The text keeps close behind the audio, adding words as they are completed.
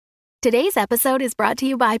Today's episode is brought to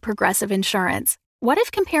you by Progressive Insurance. What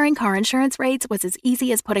if comparing car insurance rates was as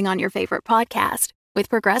easy as putting on your favorite podcast? With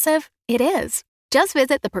Progressive, it is. Just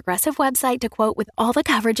visit the Progressive website to quote with all the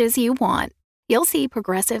coverages you want. You'll see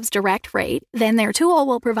Progressive's direct rate, then their tool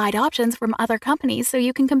will provide options from other companies so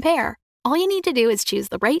you can compare. All you need to do is choose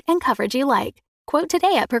the rate and coverage you like. Quote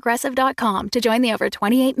today at Progressive.com to join the over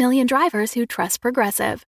 28 million drivers who trust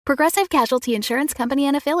Progressive. Progressive Casualty Insurance Company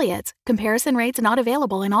and Affiliates. Comparison rates not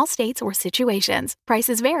available in all states or situations.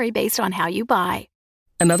 Prices vary based on how you buy.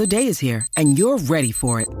 Another day is here, and you're ready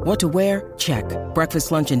for it. What to wear? Check.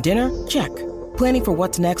 Breakfast, lunch, and dinner? Check. Planning for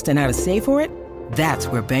what's next and how to save for it? That's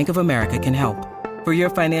where Bank of America can help. For your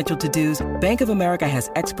financial to-dos, Bank of America has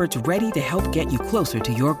experts ready to help get you closer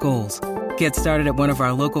to your goals. Get started at one of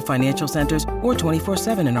our local financial centers or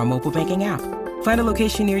 24/7 in our mobile banking app. Find a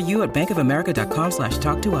location near you at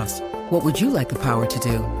bankofamerica.com/talktous. What would you like the power to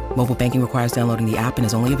do? Mobile banking requires downloading the app and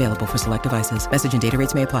is only available for select devices. Message and data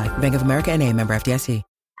rates may apply. Bank of America N.A., member FDIC.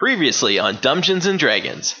 Previously on Dungeons &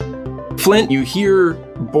 Dragons. Flint, you hear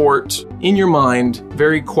Bort in your mind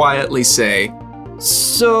very quietly say,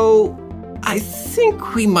 "So, I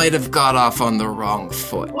think we might have got off on the wrong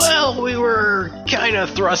foot." Well, we were kind of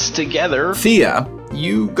thrust together. Thea,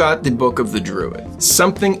 you got the Book of the Druid.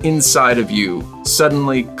 Something inside of you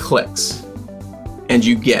suddenly clicks, and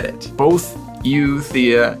you get it. Both you,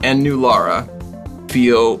 Thea, and New Lara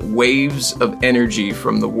feel waves of energy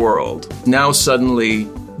from the world, now suddenly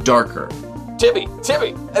darker. Tibby,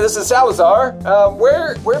 this is Salazar.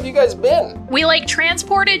 Where have you guys been? We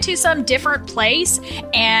transported to some different place,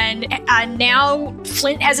 and now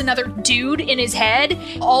Flint has another dude in his head.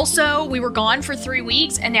 Also, we were gone for 3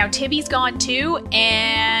 weeks, and now Tibby's gone too,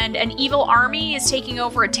 and an evil army is taking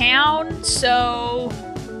over a town. So,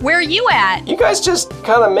 where are you at? You guys just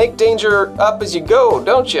kind of make danger up as you go,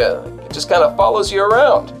 don't you? It just kind of follows you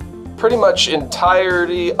around. Pretty much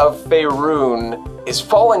entirety of Faerun is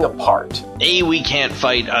falling apart. A, we can't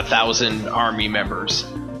fight 1,000 army members.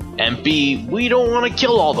 And B, we don't want to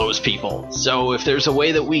kill all those people. So if there's a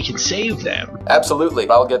way that we can save them. Absolutely.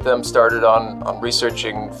 I'll get them started on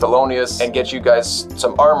researching Thelonious and get you guys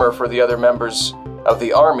some armor for the other members of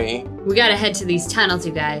the army. We gotta head to these tunnels,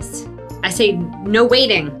 you guys. I say no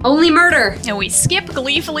waiting, only murder. And we skip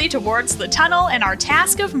gleefully towards the tunnel and our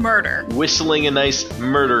task of murder. Whistling a nice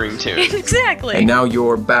murdering tune. Exactly. And now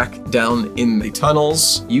you're back down in the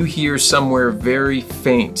tunnels. You hear somewhere very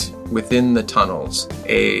faint within the tunnels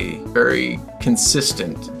a very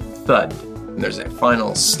consistent thud. And there's a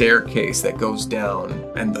final staircase that goes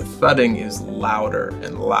down, and the thudding is louder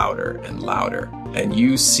and louder and louder. And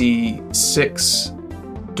you see 6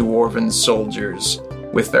 dwarven soldiers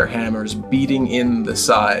with their hammers beating in the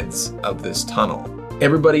sides of this tunnel.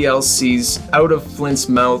 Everybody else sees out of Flint's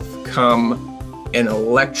mouth come an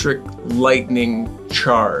electric lightning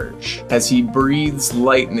charge as he breathes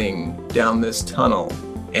lightning down this tunnel,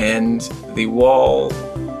 and the wall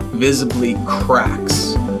visibly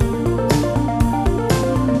cracks.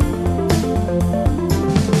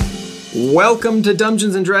 Welcome to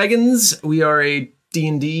Dungeons & Dragons. We are a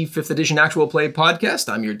D&D 5th edition actual play podcast.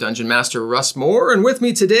 I'm your Dungeon Master, Russ Moore, and with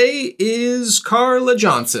me today is Carla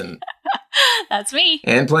Johnson. That's me.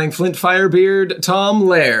 And playing Flint Firebeard, Tom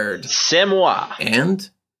Laird. C'est moi. And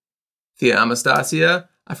Thea Amastasia.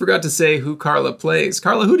 I forgot to say who Carla plays.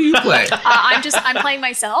 Carla, who do you play? I'm playing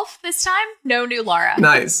myself this time. No New Lara.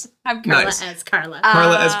 Nice. I'm Carla. Nice. As Carla.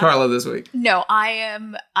 Carla as Carla this week. No, I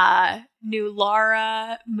am New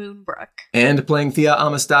Lara Moonbrook. And playing Thea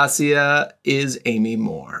Amastasia is Amy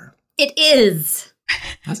Moore. It is.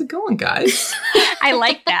 How's it going, guys? I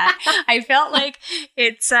like that. I felt like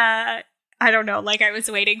it's I don't know, like I was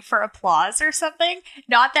waiting for applause or something.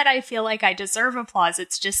 Not that I feel like I deserve applause.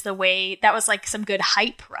 It's just the way that was like some good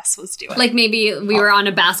hype Russ was doing. Like maybe we were on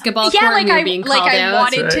a basketball court and we were being called out. I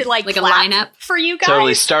wanted to like a clap lineup for you guys.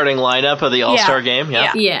 Totally starting lineup of the All-Star game.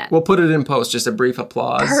 Yeah. Yeah. We'll put it in post, just a brief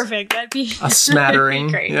applause. Perfect. That'd be A smattering.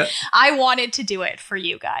 that'd be great. Yeah. I wanted to do it for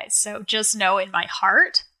you guys. So just know in my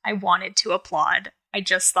heart, I wanted to applaud. I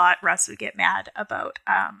just thought Russ would get mad about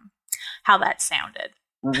how that sounded.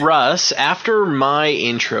 Russ, after my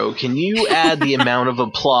intro, can you add the amount of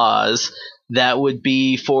applause that would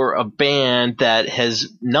be for a band that has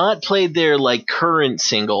not played their like current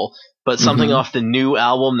single, but something off the new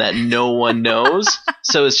album that no one knows?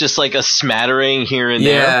 So it's just like a smattering here and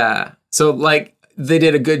there. Yeah. So like they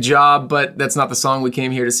did a good job, but that's not the song we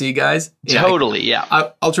came here to see, guys. Yeah, Totally,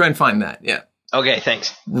 yeah. I'll try and find that. Yeah. Okay,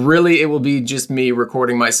 thanks. Really, it will be just me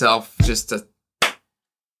recording myself just to...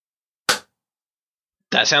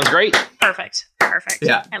 That sounds great. Perfect.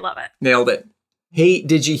 Yeah. I love it. Nailed it. Hey,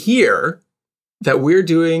 did you hear that we're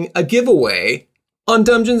doing a giveaway on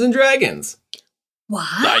Dungeons and Dragons. What?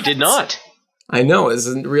 I did not. I know, this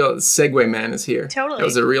is a real segue man is here. Totally. That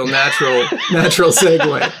was a real natural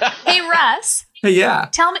segue. Hey, Russ, Hey, yeah.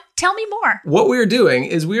 tell me more. What we are doing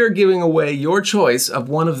is we are giving away your choice of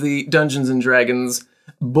one of the Dungeons and Dragons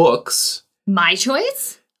books. My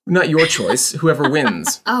choice? Not your choice, whoever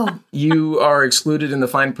wins. Oh. You are excluded in the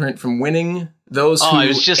fine print from winning. Those who I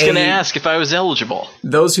was just going to ask if I was eligible.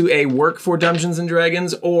 Those who A, work for Dungeons and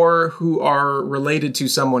Dragons, or who are related to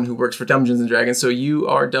someone who works for Dungeons and Dragons, so you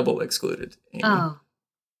are double excluded. Amy. Oh.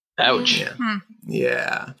 Ouch.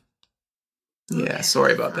 Yeah. Yeah,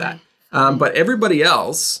 sorry about that. But everybody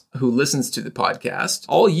else who listens to the podcast,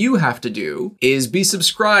 all you have to do is be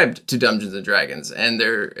subscribed to Dungeons & Dragons. And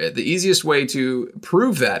the easiest way to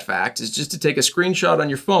prove that fact is just to take a screenshot on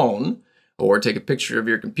your phone or take a picture of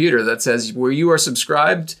your computer that says where you are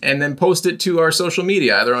subscribed and then post it to our social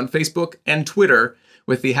media, either on Facebook and Twitter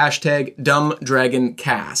with the hashtag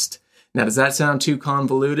DumbDragonCast. Now, does that sound too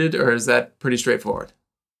convoluted or is that pretty straightforward?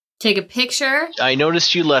 Take a picture. I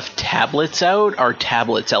noticed you left tablets out. Are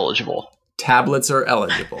tablets eligible? Tablets are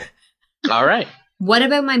eligible. All right. What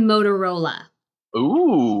about my Motorola?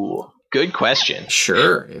 Ooh, good question.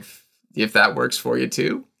 Sure, if that works for you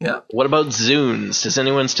too. Yeah. What about Zunes? Does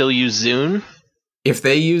anyone still use Zune? If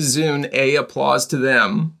they use Zune, A, applause to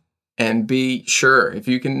them, and B, sure. If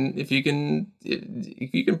you can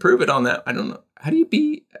prove it on that, I don't know.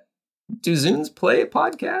 Do Zunes play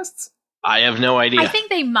podcasts? I have no idea. I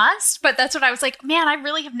think they must, but that's what I was like, man, I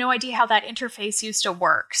really have no idea how that interface used to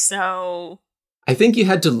work. So I think you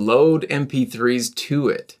had to load MP3s to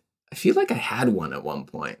it. I feel like I had one at one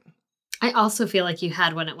point. I also feel like you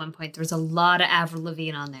had one at one point. There was a lot of Avril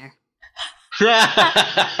Lavigne on there.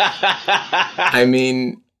 I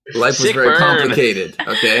mean, life was Sick very burn. complicated,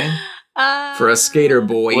 okay? For a skater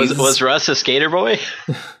boy. Was Russ a skater boy?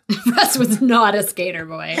 Russ was not a skater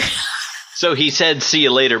boy. So he said, "See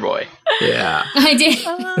you later, boy." Yeah. I did.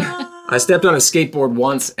 I stepped on a skateboard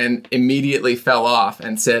once and immediately fell off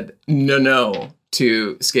and said no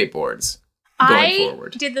to skateboards going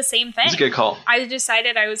forward. I did the same thing. It's a good call. I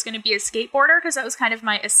decided I was going to be a skateboarder because that was kind of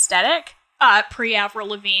my aesthetic. Pre-Avril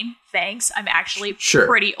Lavigne, thanks. I'm actually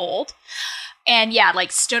pretty old. And yeah,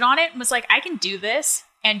 like stood on it and was like, I can do this.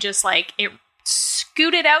 And just like it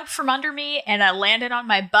scooted out from under me and I landed on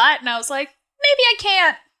my butt and I was like, maybe I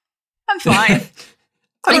can't. I'm fine.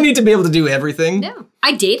 I don't need to be able to do everything. No.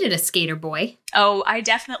 I dated a skater boy. Oh, I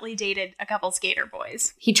definitely dated a couple skater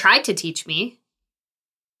boys. He tried to teach me.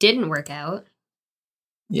 Didn't work out.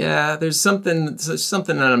 Yeah, there's something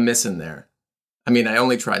that I'm missing there. I mean, I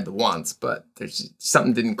only tried the once, but there's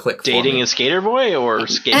something didn't click for me. Dating a skater boy or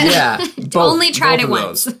skating? Yeah. Only tried it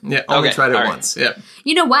once. Yeah, only Okay, tried it all right. once. Yeah.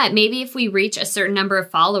 You know what? Maybe if we reach a certain number of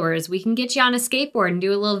followers, we can get you on a skateboard and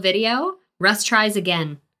do a little video. Russ tries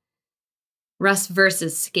again. Russ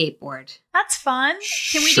versus skateboard. That's fun.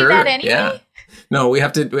 Can we Sure, do that anyway? Yeah. No, we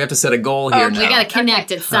have to set a goal here now. We got to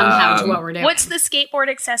connect it somehow to what we're doing. What's the skateboard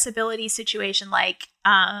accessibility situation like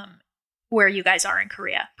where you guys are in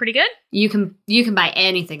Korea? Pretty good? You can buy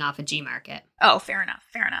anything off of Gmarket. Oh, fair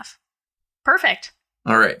enough. Perfect.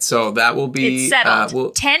 All right, so that will be It's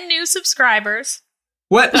settled. 10 new subscribers.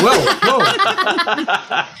 What? Whoa.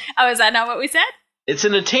 Oh, is that not what we said? It's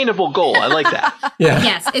an attainable goal. I like that. Yeah.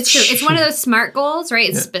 Yes, it's true. It's one of those SMART goals, right?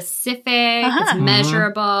 It's specific, it's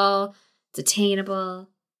measurable, it's attainable.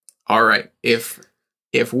 All right. If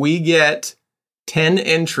we get 10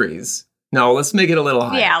 entries, no, let's make it a little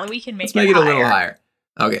higher. Yeah, we can Let's make it a little higher.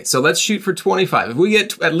 Okay, so let's shoot for 25. If we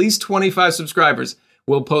get at least 25 subscribers,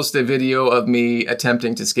 we'll post a video of me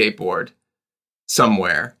attempting to skateboard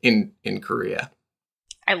somewhere in Korea.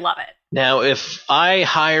 I love it. Now, if I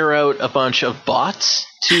hire out a bunch of bots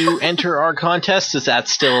to enter our contest, does that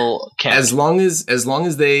still count? As long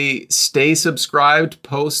as they stay subscribed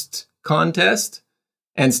post contest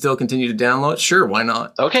and still continue to download, sure, why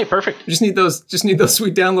not? Okay, perfect. We just need those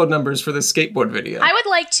sweet download numbers for the skateboard video. I would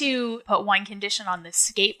like to put one condition on the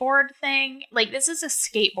skateboard thing. Like, this is a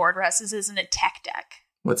skateboard, Russ. This isn't a tech deck.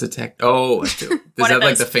 What's a tech? Oh, is One that of like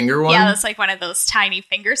those- the finger one? Yeah, that's like one of those tiny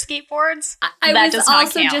finger skateboards. I That was does not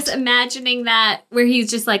also count. just imagining that where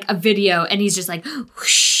he's just like a video and he's just like,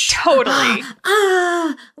 whoosh. Totally.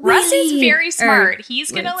 Russ is really? very smart. Or-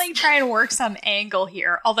 He's going to like try and work some angle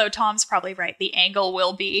here. Although Tom's probably right. The angle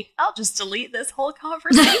will be, I'll just delete this whole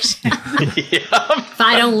conversation. If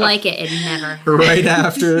I don't like it, it never. right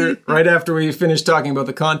after we finish talking about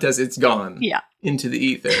the contest, it's gone. Yeah. Into the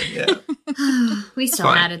ether. Yeah. We still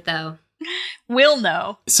Fine. had it though. We'll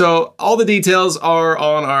know. So all the details are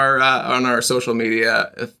on our social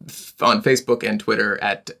media, on Facebook and Twitter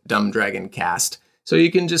at Dumb Dragon Cast. So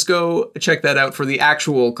you can just go check that out for the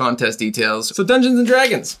actual contest details. So Dungeons and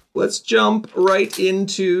Dragons, let's jump right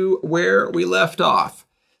into where we left off.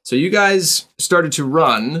 So you guys started to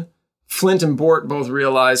run. Flint and Bort both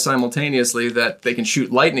realize simultaneously that they can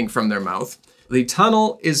shoot lightning from their mouth. The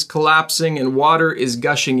tunnel is collapsing and water is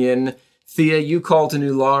gushing in. Thea, you call to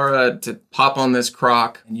Nulara to pop on this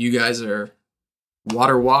croc, and you guys are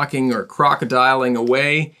water walking or crocodiling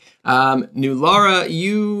away. Nulara,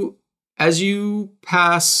 as you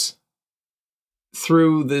pass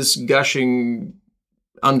through this gushing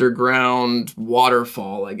underground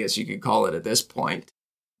waterfall, I guess you could call it at this point,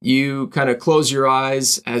 you kind of close your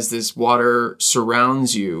eyes as this water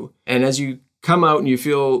surrounds you. And as you come out and you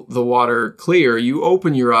feel the water clear, you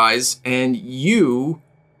open your eyes and you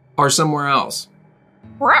are somewhere else.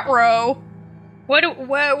 Ruh-roh.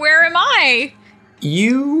 Where am I?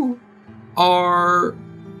 You are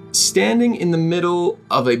standing in the middle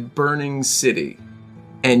of a burning city.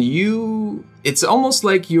 And it's almost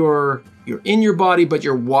like you're in your body, but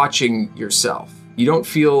you're watching yourself. You don't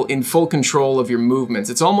feel in full control of your movements.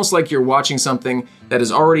 It's almost like you're watching something that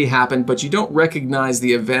has already happened, but you don't recognize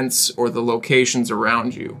the events or the locations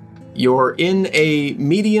around you. You're in a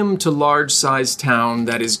medium to large sized town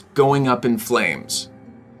that is going up in flames.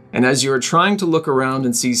 And as you're trying to look around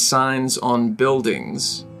and see signs on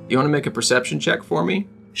buildings, you want to make a perception check for me?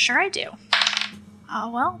 Sure I do.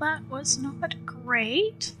 Well, that was not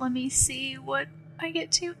great. Let me see what I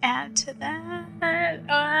get to add to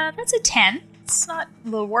that. That's a 10. It's not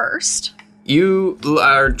the worst. You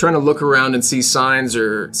are trying to look around and see signs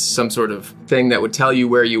or some sort of thing that would tell you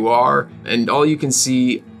where you are, and all you can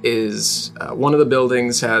see is one of the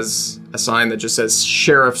buildings has a sign that just says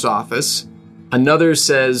Sheriff's Office, another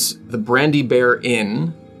says the Brandy Bear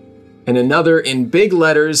Inn, and another in big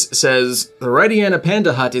letters says the Rightiana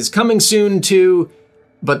Panda Hut is coming soon to,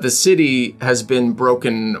 but the city has been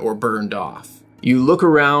broken or burned off. You look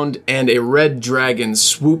around and a red dragon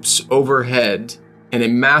swoops overhead and a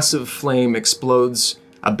massive flame explodes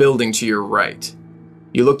a building to your right.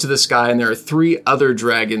 You look to the sky and there are 3 other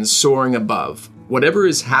dragons soaring above. Whatever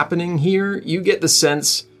is happening here, you get the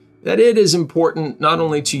sense that it is important not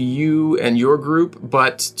only to you and your group,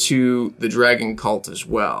 but to the dragon cult as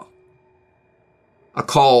well. A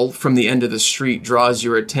call from the end of the street draws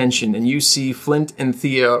your attention and you see Flint and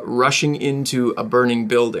Thea rushing into a burning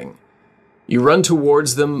building. You run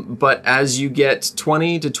towards them, but as you get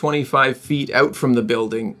 20 to 25 feet out from the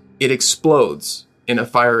building, it explodes in a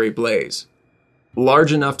fiery blaze,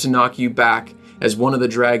 large enough to knock you back as one of the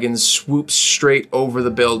dragons swoops straight over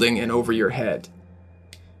the building and over your head.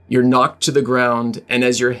 You're knocked to the ground, and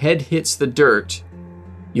as your head hits the dirt,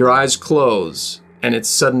 your eyes close, and it's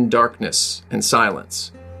sudden darkness and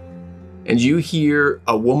silence. And you hear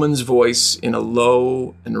a woman's voice in a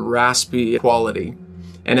low and raspy quality.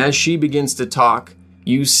 And as she begins to talk,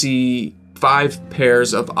 you see 5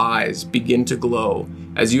 pairs of eyes begin to glow,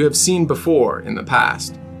 as you have seen before in the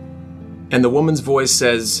past. And the woman's voice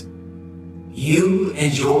says, "You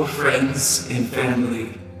and your friends and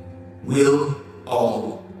family will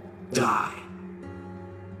all die."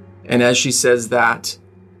 And as she says that,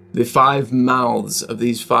 the 5 mouths of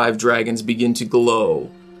these 5 dragons begin to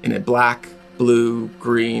glow in a black, blue,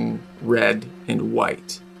 green, red, and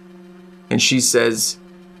white. And she says,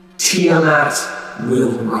 "Tiamat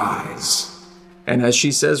will rise." And as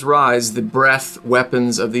she says rise, the breath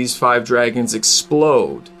weapons of these 5 dragons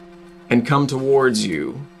explode and come towards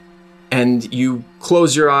you. And you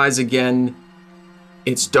close your eyes again,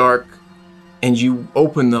 it's dark, and you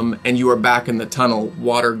open them and you are back in the tunnel,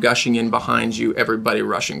 water gushing in behind you, everybody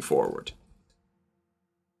rushing forward.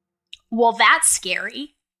 Well, that's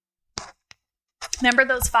scary. Remember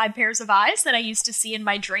those 5 pairs of eyes that I used to see in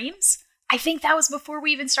my dreams? I think that was before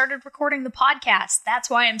we even started recording the podcast. That's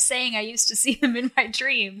why I'm saying I used to see them in my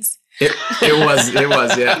dreams. It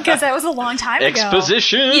was, yeah. Because that was a long time ago.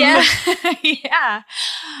 Exposition! Yeah. Yeah.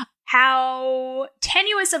 How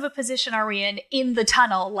tenuous of a position are we in the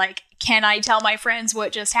tunnel? Like, can I tell my friends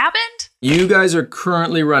what just happened? You guys are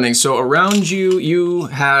currently running. So around you, you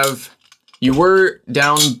were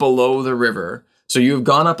down below the river. So you've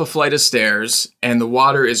gone up a flight of stairs, and the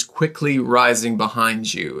water is quickly rising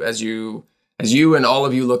behind you. As you and all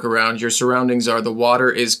of you look around, your surroundings are the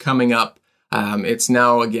water is coming up. It's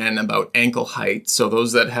now, again, about ankle height. So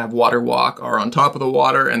those that have water walk are on top of the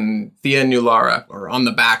water, and Thea and Nulara are on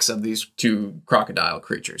the backs of these 2 crocodile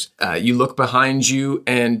creatures. You look behind you,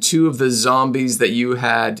 and 2 of the zombies that you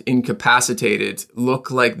had incapacitated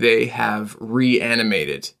look like they have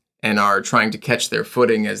reanimated. and are trying to catch their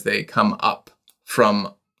footing as they come up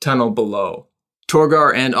from tunnel below.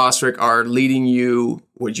 Torgar and Osric are leading you,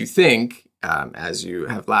 what you think, as you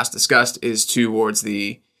have last discussed, is towards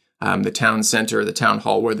the town center, the town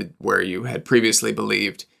hall, where you had previously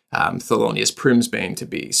believed Thelonious Primsbane to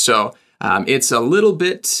be. So it's a little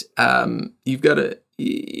bit,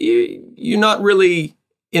 you're not really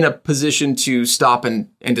in a position to stop and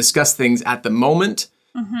discuss things at the moment.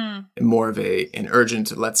 Mm-hmm. More of an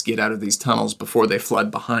urgent, let's get out of these tunnels before they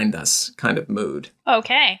flood behind us kind of mood.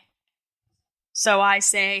 Okay. So I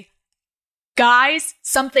say, guys,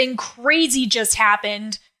 something crazy just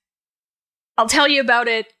happened. I'll tell you about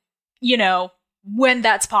it, when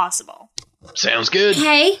that's possible. Sounds good.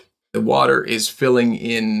 Okay. The water is filling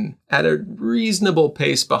in at a reasonable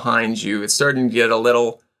pace behind you. It's starting to get a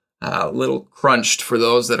little crunched for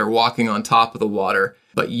those that are walking on top of the water.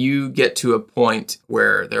 But you get to a point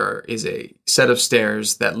where there is a set of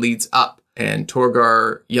stairs that leads up, and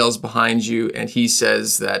Torgar yells behind you, and he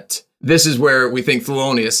says that this is where we think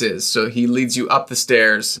Thelonious is. So he leads you up the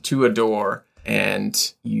stairs to a door,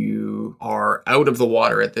 and you are out of the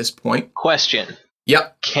water at this point. Question.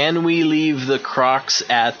 Yep. Can we leave the Crocs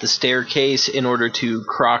at the staircase in order to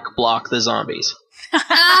Croc block the zombies?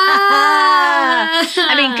 I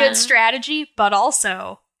mean, good strategy, but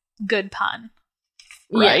also good pun.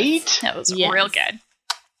 Right? Yes. That was real good.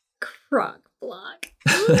 Croc block.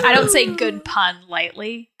 I don't say good pun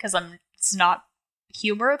lightly, because it's not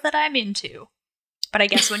humor that I'm into. But I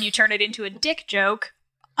guess when you turn it into a dick joke,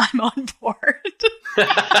 I'm on board.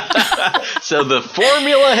 So the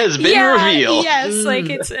formula has been revealed. Yes, like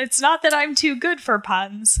it's not that I'm too good for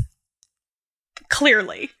puns.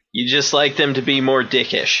 Clearly. You just like them to be more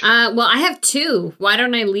dickish. Well, I have 2. Why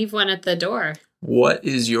don't I leave one at the door? What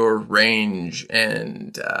is your range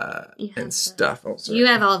and stuff? Oh, sorry. You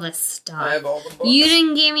have all the stuff. I have all the books. You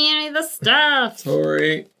didn't give me any of the stuff.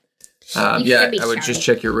 Sorry. I would just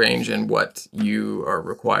check your range and what you are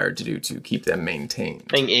required to do to keep them maintained.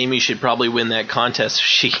 I think Amy should probably win that contest so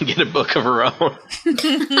she can get a book of her own.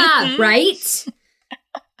 Right?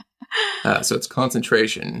 So it's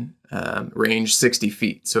concentration, range 60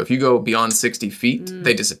 feet. So if you go beyond 60 feet,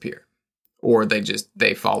 they disappear. Or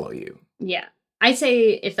they follow you. Yeah. I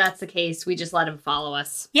say if that's the case, we just let them follow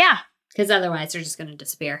us. Yeah. Because otherwise they're just going to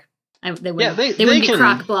disappear. They wouldn't be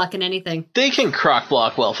croc blocking anything. They can croc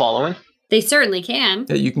block while following. They certainly can.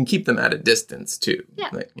 Yeah, you can keep them at a distance too. Yeah.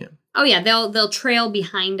 Yeah. Oh yeah, they'll trail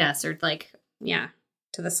behind us or to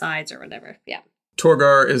the sides or whatever. Yeah.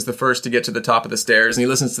 Torgar is the first to get to the top of the stairs, and he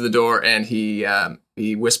listens to the door, and he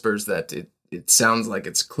whispers that it sounds like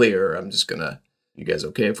it's clear. I'm just gonna. You guys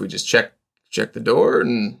okay if we just check the door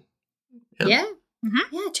and? Yeah.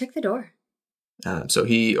 Mm-hmm. Yeah. Check the door. So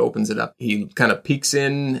he opens it up. He kind of peeks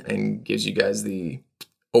in and gives you guys the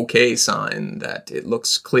okay sign that it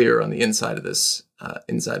looks clear on the inside of this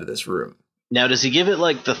room. Now, does he give it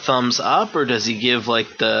like the thumbs up, or does he give like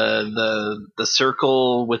the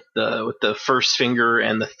circle with the first finger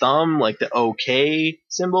and the thumb, like the okay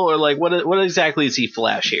symbol, or like what exactly does he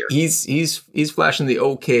flash here? He's flashing the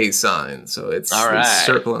okay sign, so it's all right. The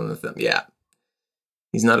circle and the thumb. Yeah,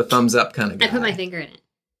 he's not a thumbs up kind of guy. I put my finger in it.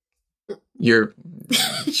 You're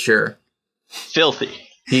sure. Filthy.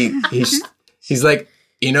 He's like,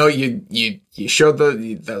 you showed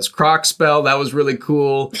those Croc spell, that was really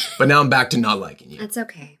cool, but now I'm back to not liking you. That's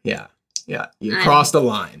okay. Yeah. You crossed the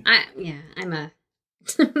line. I'm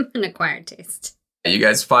an acquired taste. You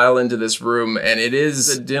guys file into this room, and it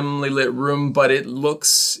is a dimly lit room, but it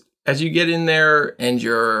looks, as you get in there and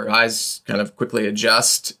your eyes kind of quickly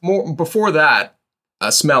adjust, before that,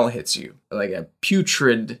 a smell hits you, like a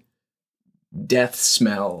putrid death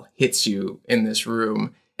smell hits you in this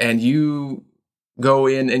room, and you go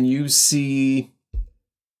in and you see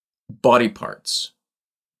body parts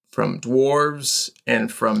from dwarves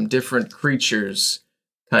and from different creatures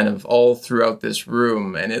kind of all throughout this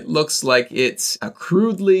room, and it looks like it's a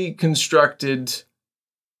crudely constructed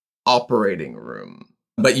operating room.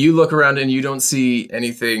 But you look around and you don't see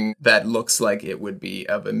anything that looks like it would be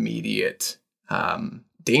of immediate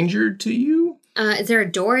danger to you. Is there a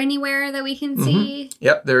door anywhere that we can see?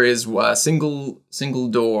 Yep, there is a single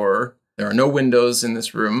door. There are no windows in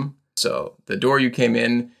this room. So the door you came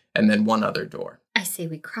in, and then one other door. I say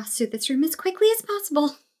we cross through this room as quickly as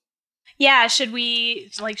possible. Yeah, should we,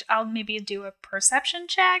 I'll maybe do a perception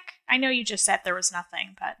check? I know you just said there was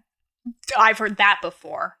nothing, but I've heard that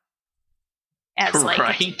before. As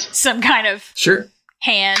some kind of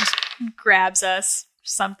hand grabs us,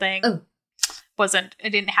 something. Oh. I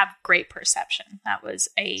didn't have great perception. That was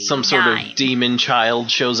a Some sort 9. of demon child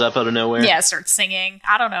shows up out of nowhere. Yeah, starts singing.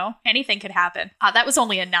 I don't know. Anything could happen. That was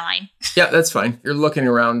only a 9. Yeah, that's fine. You're looking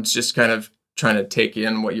around, just kind of trying to take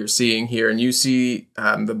in what you're seeing here, and you see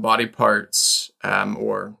the body parts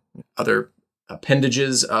or other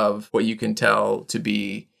appendages of what you can tell to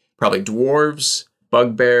be probably dwarves,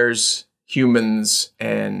 bugbears, humans,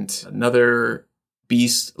 and another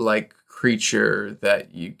beast-like creature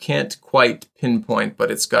that you can't quite pinpoint,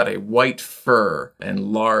 but it's got a white fur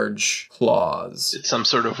and large claws. It's some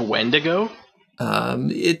sort of Wendigo?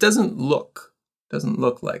 It doesn't look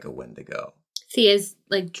like a Wendigo. Thea's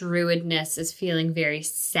druidness is feeling very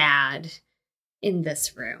sad in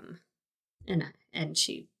this room, and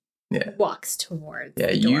she walks towards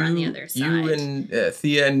the door on the other side. You and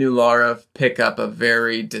Thea and Nulara pick up a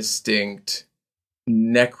very distinct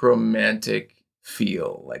necromantic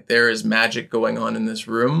feel. Like there is magic going on in this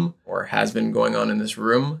room, or has been going on in this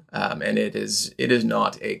room, and it is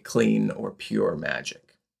not a clean or pure magic.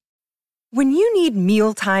 When you need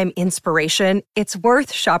mealtime inspiration, it's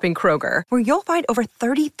worth shopping Kroger, where you'll find over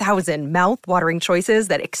 30,000 mouth-watering choices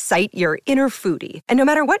that excite your inner foodie. And no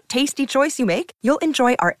matter what tasty choice you make, you'll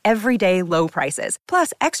enjoy our everyday low prices,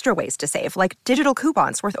 plus extra ways to save, like digital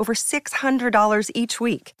coupons worth over $600 each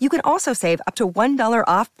week. You can also save up to $1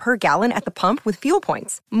 off per gallon at the pump with fuel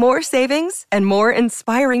points. More savings and more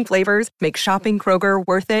inspiring flavors make shopping Kroger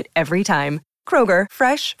worth it every time. Kroger,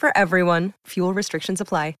 fresh for everyone. Fuel restrictions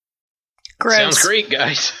apply. Gross. Sounds great,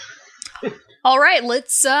 guys. All right,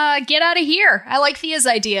 let's get out of here. I like Thea's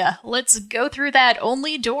idea. Let's go through that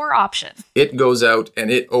only door option. It goes out and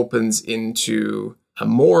it opens into a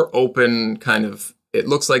more open kind of, it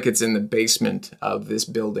looks like it's in the basement of this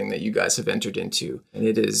building that you guys have entered into. And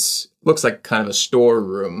looks like kind of a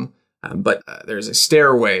storeroom, but there's a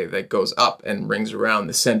stairway that goes up and rings around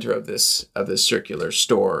the center of this circular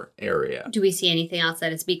store area. Do we see anything else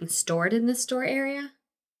that is being stored in this store area?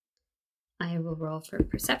 I will roll for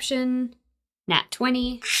perception. Nat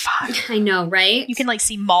 20. Fuck. I know, right? You can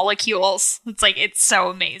see molecules. It's so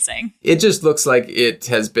amazing. It just looks like it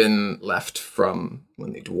has been left from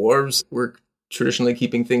when the dwarves were traditionally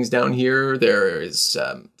keeping things down here. There is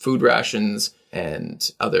food rations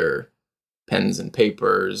and other pens and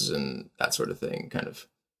papers and that sort of thing. Kind of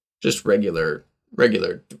just regular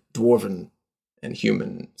dwarven and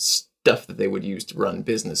human stuff that they would use to run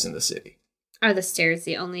business in the city. Are the stairs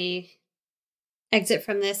the only exit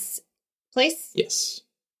from this place? Yes.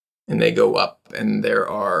 And they go up, and there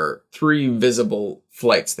are 3 visible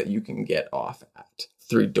flights that you can get off at.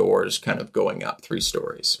 3 doors kind of going up 3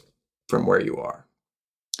 stories from where you are.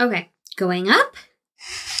 Okay. Going up?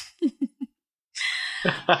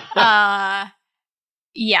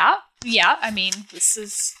 Yeah. I mean,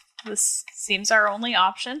 this seems our only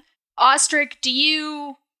option. Ostrich, do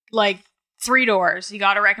you 3 doors? You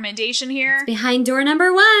got a recommendation here? It's behind door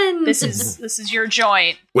number 1. This is your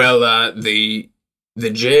joint. Well, the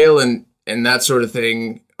jail and that sort of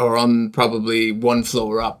thing are on probably 1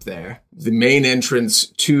 floor up there. The main entrance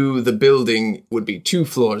to the building would be 2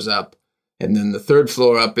 floors up, and then the 3rd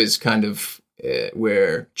floor up is kind of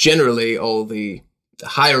where generally all the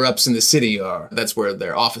higher ups in the city are. That's where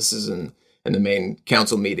their offices and the main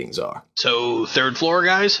council meetings are. So 3rd floor,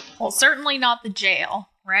 guys? Well, certainly not the jail,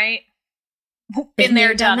 right? Been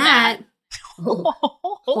there, done that.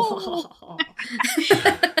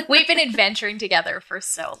 We've been adventuring together for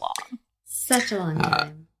so long. Such a long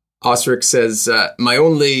time. Osric says, my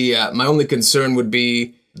only concern would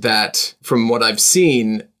be that from what I've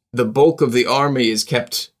seen, the bulk of the army is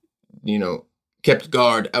kept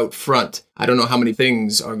guard out front. I don't know how many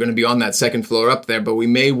things are going to be on that 2nd floor up there, but we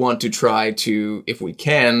may want to try to, if we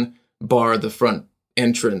can, bar the front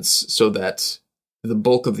entrance so that the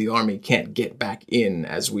bulk of the army can't get back in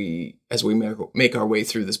as we make our way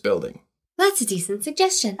through this building. That's a decent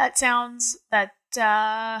suggestion. That sounds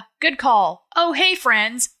good call. Oh, hey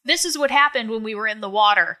friends, this is what happened when we were in the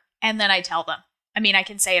water. And then I tell them. I mean, I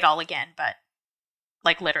can say it all again, but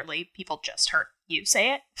literally people just heard you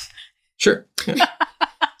say it. Sure.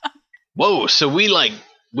 Whoa, so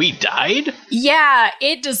we died? Yeah,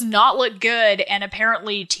 it does not look good, and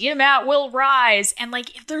apparently Tiamat will rise. And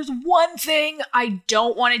if there's one thing I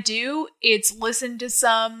don't want to do, it's listen to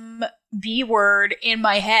some B word in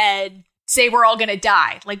my head say we're all gonna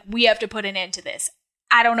die. We have to put an end to this.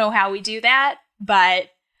 I don't know how we do that, but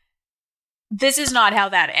this is not how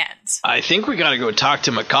that ends. I think we gotta go talk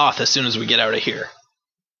to Makoth as soon as we get out of here.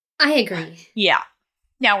 I agree. Yeah.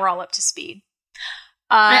 Now we're all up to speed.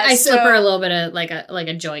 I slip her a little bit of like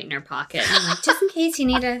a joint in her pocket. And I'm just in case you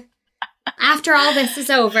need a After all this is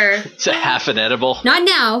over. It's a half an edible. Not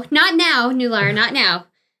now, Nular, not now.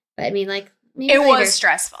 But I mean, like, maybe It later. was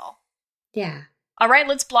stressful. Yeah. All right,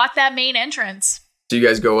 let's block that main entrance. So you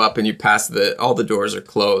guys go up and you pass all the doors are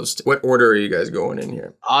closed. What order are you guys going in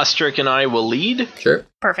here? Ostrich and I will lead. Sure.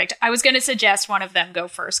 Perfect. I was going to suggest one of them go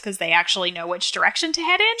first because they actually know which direction to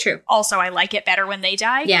head in. True. Also, I like it better when they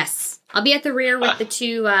die. Yes. I'll be at the rear with the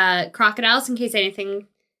two crocodiles in case anything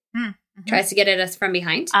tries to get at us from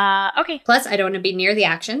behind. Okay. Plus, I don't want to be near the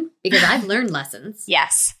action because I've learned lessons.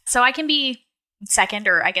 Yes. So I can be second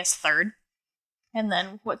or I guess third. And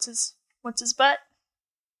then what's his butt?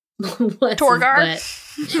 What's Torgar?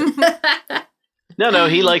 his butt? No,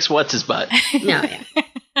 he likes what's his butt. No, yeah.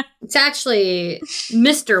 It's actually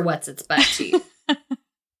Mr. What's Its Butt to you.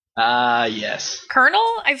 Yes. Colonel?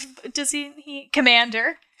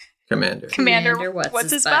 Commander. Commander,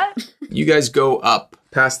 what's his butt? You guys go up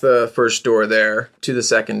past the first door there to the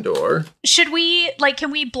second door. Should we,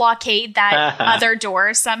 can we blockade that other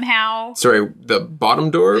door somehow? Sorry, the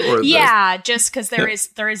bottom door or Yeah, just because there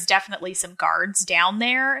is definitely some guards down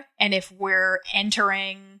there. And if we're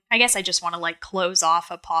entering, I guess I just want to close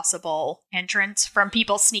off a possible entrance from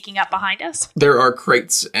people sneaking up behind us. There are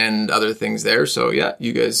crates and other things there, so yeah,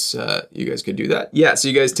 you guys could do that. Yeah, so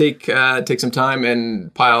you guys take some time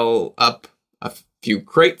and pile up a few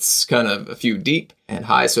crates, kind of a few deep and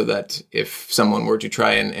high, so that if someone were to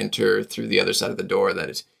try and enter through the other side of the door,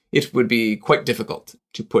 that it would be quite difficult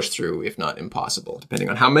to push through, if not impossible, depending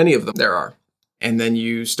on how many of them there are. And then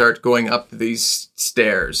you start going up these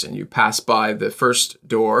stairs and you pass by the first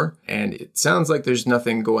door, and it sounds like there's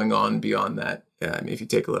nothing going on beyond that. If you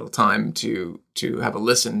take a little time to have a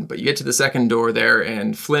listen, but you get to the second door there,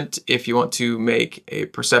 and Flint, if you want to make a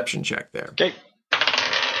perception check there. Okay.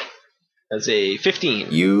 That's a 15.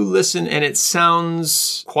 You listen, and it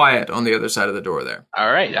sounds quiet on the other side of the door there. All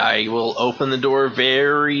right, I will open the door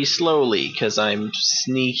very slowly because I'm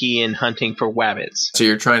sneaky and hunting for wabbits. So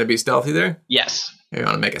you're trying to be stealthy there? Yes. You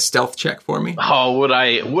want to make a stealth check for me? Oh, would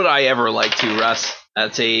I ever like to, Russ?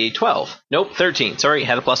 That's a 12. Nope, 13. Sorry,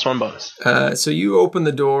 had a +1 bonus. So you open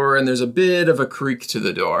the door, and there's a bit of a creak to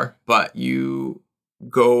the door, but you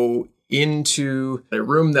go into a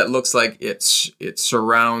room that looks like it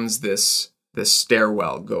surrounds this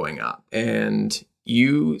stairwell going up. And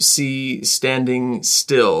you see standing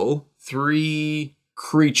still 3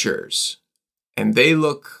 creatures. And they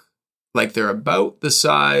look like they're about the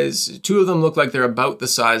size, 2 of them look like they're about the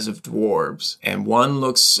size of dwarves. And one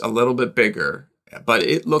looks a little bit bigger. But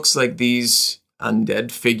it looks like these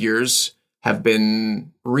undead figures have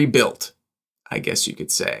been rebuilt, I guess you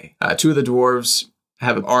could say. 2 of the dwarves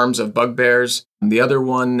have arms of bugbears. And the other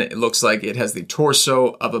one, it looks like it has the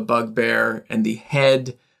torso of a bugbear and the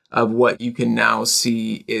head of what you can now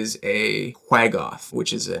see is a quaggoth,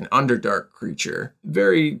 which is an Underdark creature.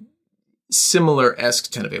 Very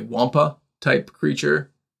similar-esque, kind of a Wampa type creature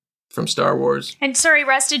from Star Wars. And sorry,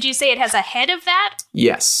 Russ, did you say it has a head of that?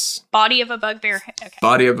 Yes. Body of a bugbear. Okay.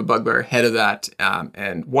 Body of a bugbear, head of that,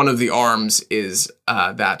 and one of the arms is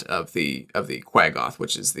that of the quaggoth,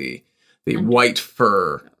 which is the white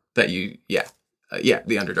fur that the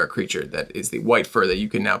Underdark creature that is the white fur that you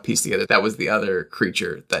can now piece together. That was the other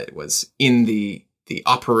creature that was in the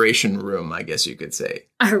operation room, I guess you could say.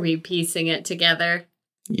 Are we piecing it together?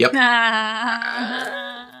 Yep.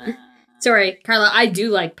 Sorry, Carla, I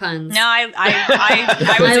do like puns. No, I was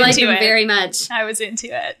I like into them it. very much. I was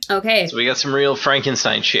into it. Okay. So we got some real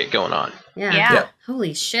Frankenstein shit going on. Yeah.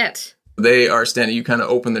 Holy shit. They are standing, you kind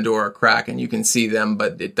of open the door a crack and you can see them,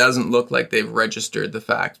 but it doesn't look like they've registered the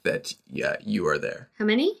fact that, you are there. How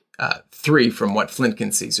many? 3 from what Flint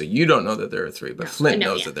can see. So you don't know that there are 3, but Flint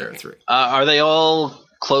knows that there are 3. Are they all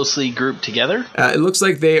closely grouped together? It looks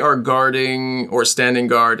like they are guarding or standing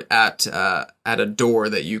guard at a door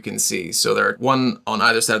that you can see. So there are one on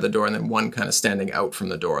either side of the door and then one kind of standing out from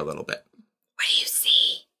the door a little bit. What do you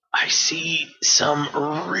see? I see some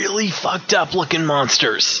really fucked up looking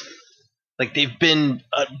monsters. Like they've been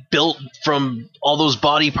built from all those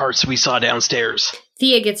body parts we saw downstairs.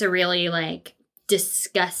 Thea gets a really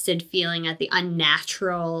disgusted feeling at the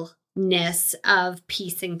unnaturalness of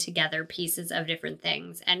piecing together pieces of different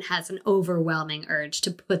things and has an overwhelming urge to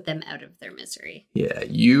put them out of their misery. Yeah,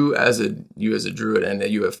 you as a druid, and that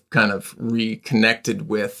you have kind of reconnected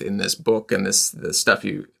with in this book and the stuff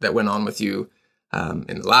that went on with you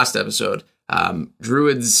in the last episode.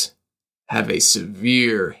 Druids have a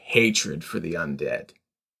severe hatred for the undead,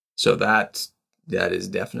 so that is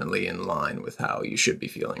definitely in line with how you should be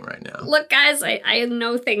feeling right now. Look, guys, I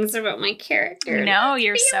know things about my character. No,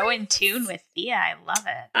 you're so in tune with Thea. I love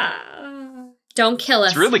it. Don't kill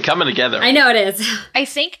us. It's really coming together. I know it is. I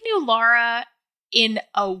think New Lara, in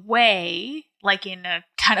a way, like in a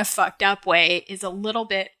kind of fucked up way, is a little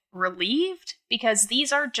bit relieved because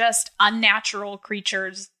these are just unnatural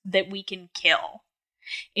creatures that we can kill.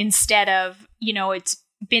 Instead of, it's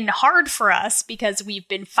been hard for us because we've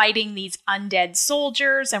been fighting these undead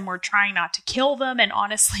soldiers and we're trying not to kill them. And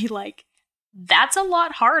honestly, like, that's a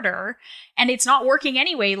lot harder. And it's not working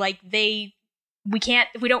anyway. Like, we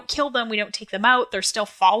don't kill them, we don't take them out. They're still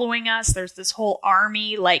following us. There's this whole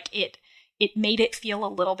army. Like, it made it feel a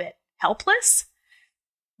little bit helpless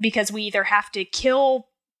because we either have to kill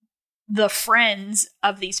the friends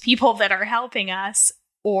of these people that are helping us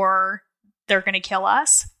or they're going to kill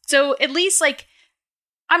us. So at least, like,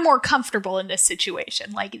 I'm more comfortable in this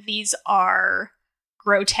situation. Like, these are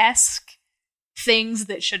grotesque things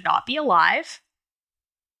that should not be alive.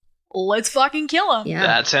 Let's fucking kill them. Yeah.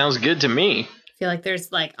 That sounds good to me. I feel like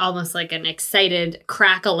there's like almost like an excited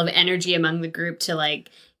crackle of energy among the group to like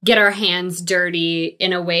get our hands dirty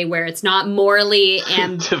in a way where it's not morally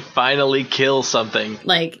and to finally kill something.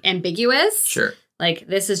 like ambiguous. Sure. Like,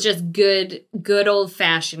 this is just good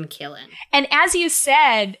old-fashioned killing. And as you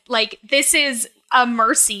said, like, this is a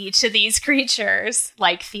mercy to these creatures,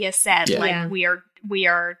 like Thea said. Yeah. Like, Yeah. we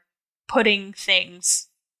are putting things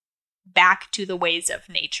back to the ways of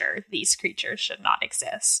nature. These creatures should not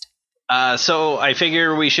exist. So I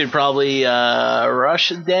figure we should probably rush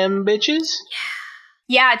them bitches.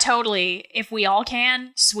 Yeah, totally. If we all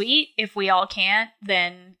can, sweet. If we all can't,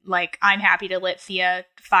 then, like, I'm happy to let Thea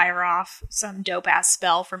fire off some dope-ass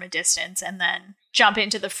spell from a distance and then jump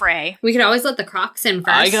into the fray. We could always let the Crocs in first.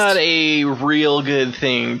 I got a real good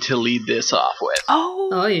thing to lead this off with.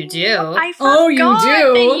 Oh, you do? I forgot you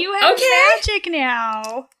do? that you have Okay. magic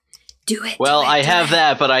now. Do it. Well, do it, I do have it.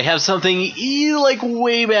 that, but I have something like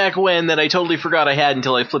way back when that I totally forgot I had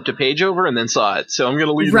until I flipped a page over and then saw it. So I'm going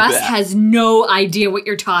to leave Russ with that. has no idea what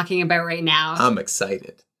you're talking about right now. I'm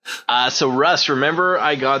excited. So Russ, remember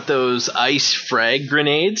I got those ice frag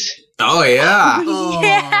grenades? Oh, yeah.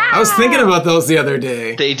 Yeah. I was thinking about those the other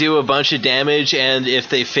day. They do a bunch of damage, and if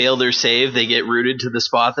they fail their save, they get rooted to the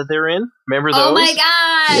spot that they're in. Remember those? Oh my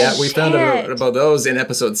gosh! Yeah, we found out Shit. about those in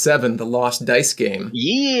episode 7, the Lost Dice game.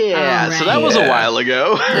 Yeah, All so that was a right. while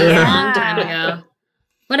ago. A long time ago.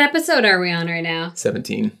 What episode are we on right now?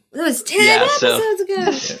 17. It was 10 Yeah, so- episodes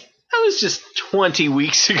ago. That was just 20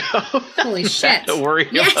 weeks ago. Holy shit. To worry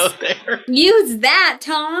Yes. about there. Use that,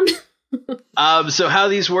 Tom. So how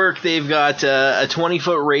these work, they've got a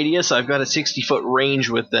 20-foot radius. I've got a 60-foot range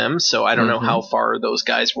with them, so I don't know how far those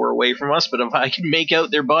guys were away from us, but if I can make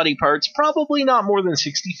out their body parts, probably not more than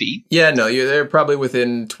 60 feet. Yeah, no, they're probably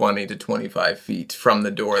within 20 to 25 feet from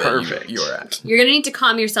the door Perfect. that you're at. You're going to need to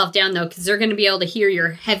calm yourself down, though, because they're going to be able to hear your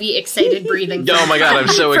heavy, excited breathing. Oh my god, I'm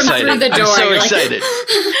so from excited. through the door. I'm so You're like, excited.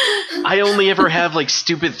 I only ever have like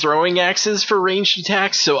stupid throwing axes for ranged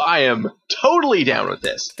attacks, so I am totally down with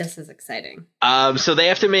this. This is exciting. So they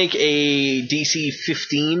have to make a DC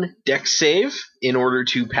 15 dex save in order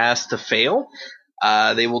to pass to fail.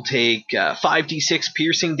 They will take 5d6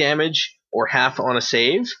 piercing damage or half on a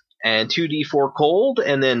save, and 2d4 cold,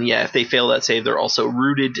 and then, if they fail that save, they're also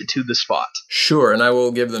rooted to the spot. Sure, and I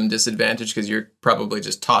will give them disadvantage because you're probably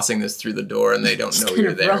just tossing this through the door and they don't know Gonna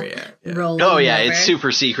you're there roll- yet. Yeah. roll Oh them yeah, over. it's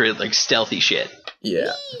super secret, like stealthy shit.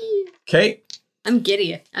 Yeah. Okay. I'm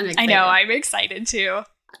giddy. I'm excited. I know, I'm excited too.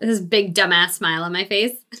 This big dumbass smile on my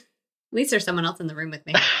face. At least there's someone else in the room with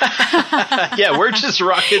me. Yeah, we're just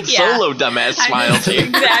rocking Yeah. solo dumbass smiles here.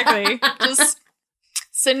 Exactly. Just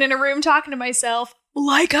sitting in a room talking to myself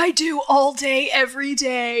like I do all day, every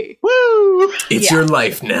day. Woo! It's Yeah. your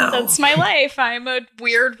life now. That's my life. I'm a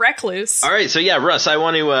weird recluse. All right, so Russ, I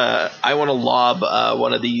want to lob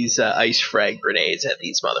one of these ice frag grenades at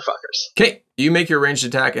these motherfuckers. Okay, you make your ranged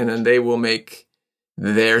attack and then they will make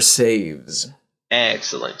their saves.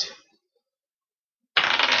 Excellent.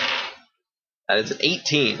 That is an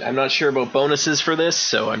 18. I'm not sure about bonuses for this,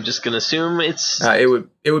 so I'm just gonna assume it's.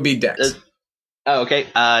 It would be dex. Okay,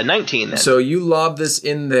 19 then. So you lob this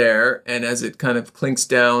in there, and as it kind of clinks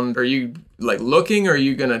down, are you like looking, or are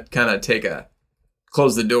you gonna kind of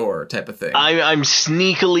close the door type of thing? I'm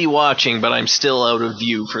sneakily watching, but I'm still out of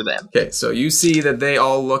view for them. Okay, so you see that they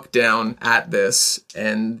all look down at this,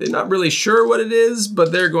 and they're not really sure what it is,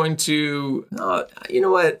 but they're going to. You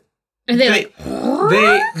know what? Are they like,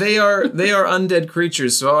 They are undead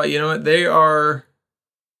creatures, so you know what? They are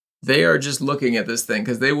just looking at this thing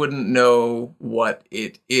because they wouldn't know what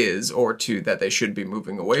it is or that they should be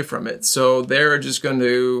moving away from it. So they're just going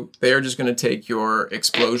to take your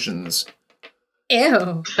explosions.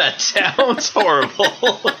 ew. That sounds horrible.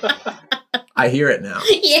 I hear it now.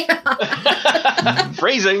 Yeah.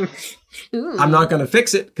 Phrasing. Ooh. I'm not going to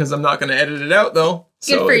fix it because I'm not going to edit it out, though.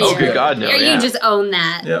 Good for you. Oh, good God, no. You Yeah. just own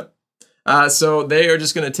that. Yep. So they are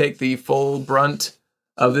just going to take the full brunt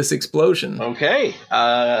of this explosion. Okay.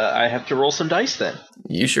 I have to roll some dice then.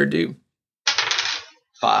 You sure do.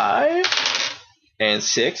 5 and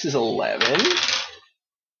 6 is 11.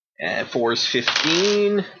 And 4 is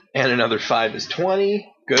 15. And another 5 is 20.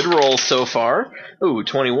 Good roll so far. Ooh,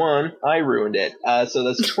 21. I ruined it. So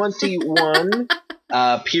that's 21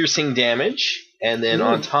 piercing damage. And then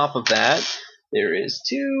on top of that, there is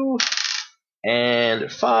 2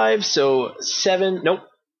 and 5. So 7. Nope.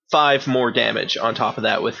 5 more damage on top of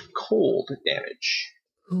that with cold damage.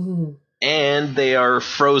 Ooh. And they are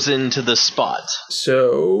frozen to the spot.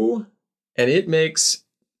 So, and it makes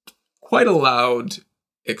quite a loud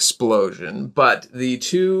explosion, but the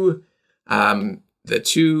two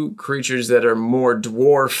creatures that are more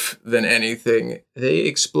dwarf than anything, they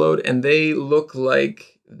explode and they look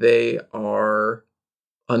like they are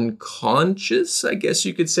unconscious, I guess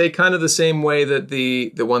you could say, kind of the same way that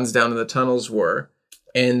the ones down in the tunnels were.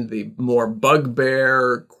 And the more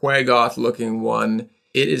bugbear, Quaggoth looking one,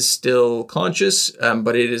 it is still conscious,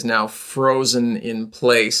 but it is now frozen in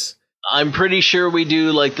place. I'm pretty sure we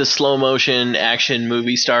do like the slow motion action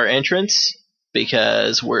movie star entrance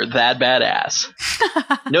because we're that badass.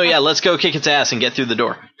 No, yeah, let's go kick its ass and get through the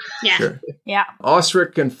door. Yeah. Sure. Yeah.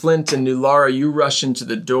 Osric and Flint and Nulara, you rush into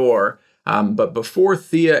the door, but before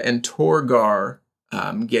Thea and Torgar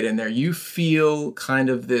get in there, you feel kind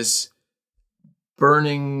of this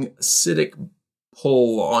burning acidic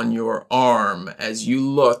pull on your arm as you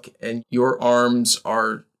look, and your arms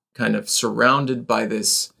are kind of surrounded by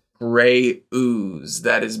this gray ooze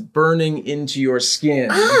that is burning into your skin.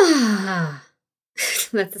 Ah.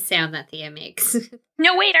 That's the sound that Thea makes.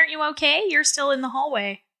 No, wait, aren't you okay? You're still in the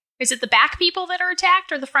hallway. Is it the back people that are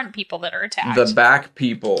attacked or the front people that are attacked? The back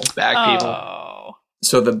people. Back people. Oh.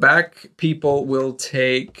 So the back people will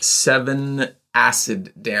take 7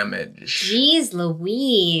 acid damage. Jeez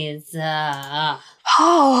Louise. Oh.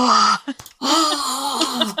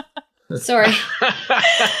 Sorry.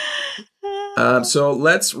 So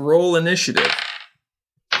let's roll initiative.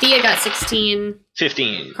 Thea got 16.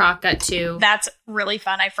 15. Croc got 2. That's really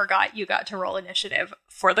fun. I forgot you got to roll initiative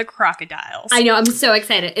for the crocodiles. I know. I'm so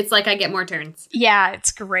excited. It's like I get more turns. Yeah,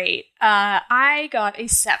 it's great. I got a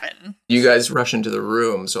 7. You guys rush into the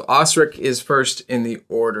room. So Osric is first in the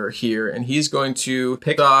order here, and he's going to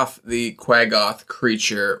pick off the Quaggoth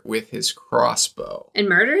creature with his crossbow. And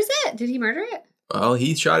murders it? Did he murder it? Well,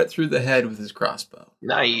 he shot it through the head with his crossbow.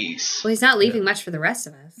 Nice. Well, he's not leaving much for the rest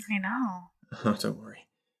of us. I know. Oh, don't worry.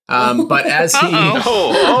 But as he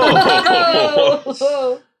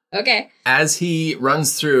Oh. Okay. as he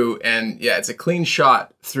runs through, and yeah, it's a clean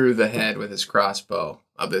shot through the head with his crossbow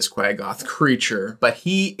of this Quaggoth creature, but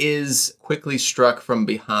he is quickly struck from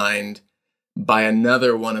behind by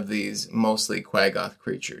another one of these mostly Quaggoth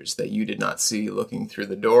creatures that you did not see looking through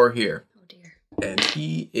the door here. Oh, dear. And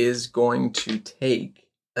he is going to take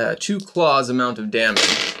 2 claws amount of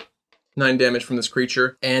damage. 9 damage from this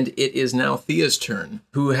creature, and it is now Thea's turn,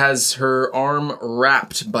 who has her arm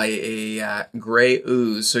wrapped by a gray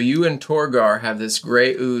ooze. So you and Torgar have this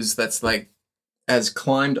gray ooze that's like has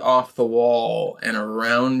climbed off the wall and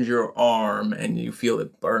around your arm, and you feel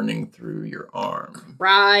it burning through your arm.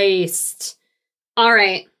 Christ. All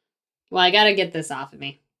right. Well, I got to get this off of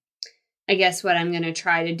me. I guess what I'm going to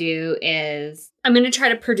try to do is I'm going to try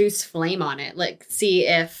to produce flame on it, like see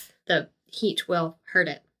if the heat will hurt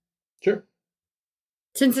it. Sure.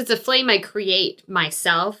 Since it's a flame I create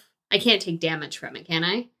myself, I can't take damage from it, can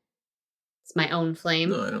I? It's my own flame.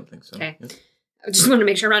 No, I don't think so. Okay. Yeah. I just want to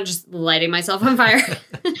make sure I'm not just lighting myself on fire.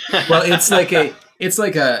 Well, it's like an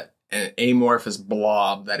amorphous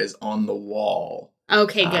blob that is on the wall.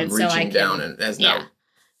 Okay, good. So Reaching I can down and has yeah. now.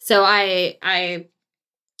 So I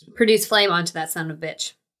produce flame onto that son of a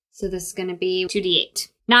bitch. So this is going to be 2d8.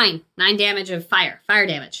 9 damage of fire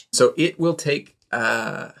damage. So it will take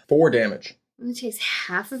 4 damage. It takes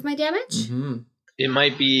half of my damage. Mm-hmm. It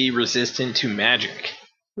might be resistant to magic.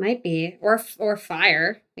 Might be, or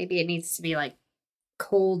fire. Maybe it needs to be like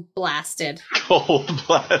cold blasted. Cold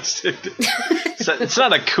blasted. It's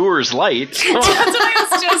not a Coors Light. Come on. That's what I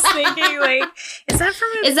was just thinking. Like, is that from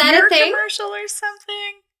a Is that beer a thing? commercial or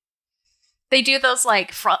something? They do those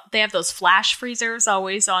like they have those flash freezers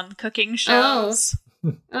always on cooking shows.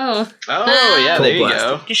 Oh, Oh, yeah, Cold there you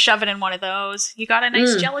blasted. go. Just shove it in one of those. You got a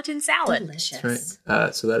nice gelatin salad. delicious. That's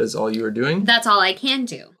right. So that is all you are doing? That's all I can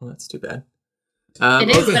do. Well, that's too bad. It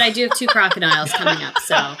is, Okay. but I do have 2 crocodiles coming up,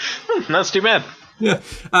 so That's too bad.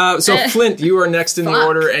 Yeah. So Flint, you are next in the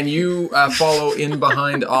order, and you follow in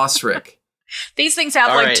behind Osric. These things have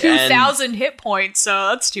All like right, 2,000 hit points, so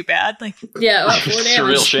that's too bad. Like, Yeah, It's a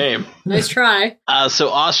real shame. Nice try. So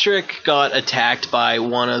Ostrich got attacked by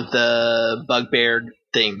one of the bugbear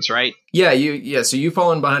things, right? Yeah, so you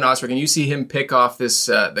fall in behind Osric, and you see him pick off this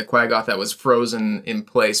the Quaggoth that was frozen in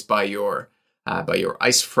place by your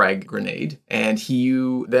ice frag grenade, and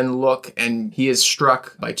you then look, and he is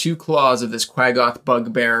struck by 2 claws of this Quaggoth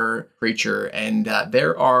bugbear creature, and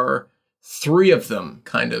there are 3 of them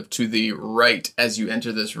kind of to the right as you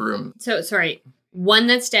enter this room. So, sorry. 1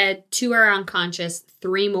 that's dead, 2 are unconscious,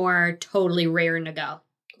 3 more totally raring to go.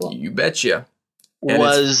 Cool. You betcha. And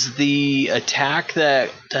Was the attack that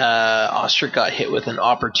Ostrich got hit with an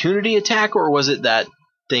opportunity attack, or was it that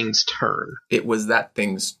thing's turn? it was that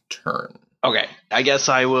thing's turn. Okay, I guess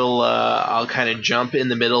I will. I'll kind of jump in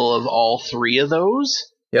the middle of all 3 of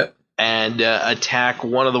those Yep. and attack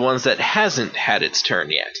one of the ones that hasn't had its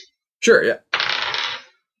turn yet. Sure, yeah.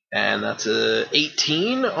 And that's a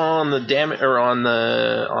 18 on the damage or on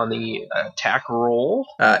the attack roll.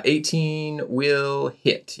 18 will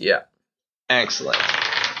hit, yeah. Excellent.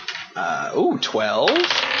 12.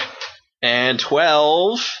 And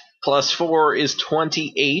 12 plus 4 is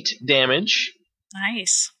 28 damage.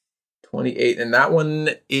 nice. 28, and that one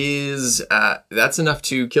is that's enough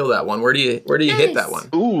to kill that one. Where do you hit that one?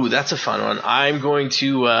 Ooh, that's a fun one. I'm going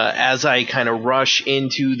to, as I kind of rush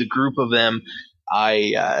into the group of them,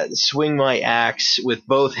 I swing my axe with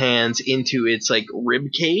both hands into its like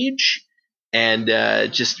rib cage and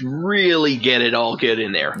just really get it all good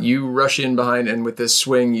in there. You rush in behind, and with this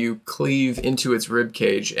swing, you cleave into its rib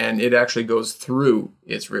cage, and it actually goes through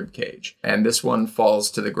its rib cage. And this one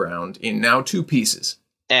falls to the ground in now 2 pieces.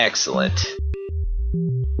 Excellent.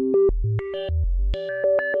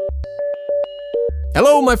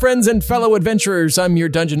 Hello, my friends and fellow adventurers. I'm your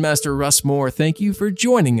Dungeon Master, Russ Moore. Thank you for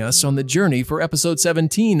joining us on the journey for episode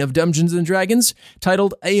 17 of Dungeons & Dragons,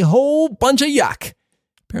 titled A Whole Bunch of Yuck.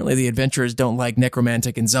 Apparently the adventurers don't like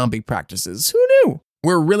necromantic and zombie practices. Who knew?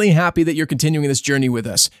 We're really happy that you're continuing this journey with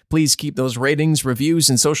us. Please keep those ratings, reviews,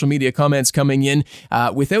 and social media comments coming in.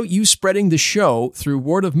 Without you spreading the show through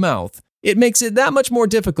word of mouth, it makes it that much more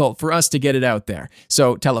difficult for us to get it out there.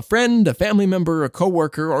 So tell a friend, a family member, a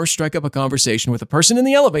coworker, or strike up a conversation with a person in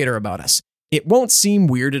the elevator about us. It won't seem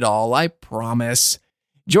weird at all, I promise.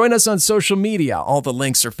 Join us on social media. All the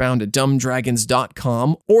links are found at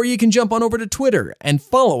dumbdragons.com, or you can jump on over to Twitter and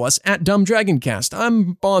follow us at dumbdragoncast.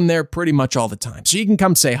 I'm on there pretty much all the time, so you can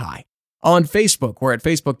come say hi. On Facebook, we're at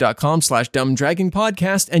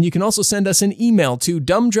facebook.com/dumbdragonpodcast, and you can also send us an email to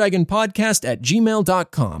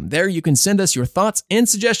dumbdragonpodcast@gmail.com. There you can send us your thoughts and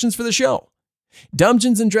suggestions for the show.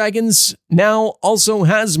 Dungeons & Dragons now also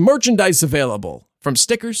has merchandise available, from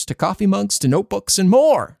stickers to coffee mugs to notebooks and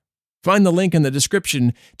more. Find the link in the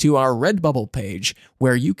description to our Redbubble page,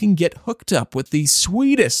 where you can get hooked up with the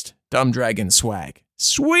sweetest Dumb Dragon swag.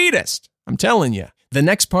 Sweetest! I'm telling you. The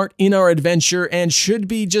next part in our adventure, and should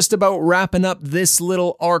be just about wrapping up this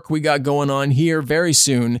little arc we got going on here very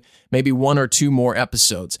soon, maybe 1 or 2 more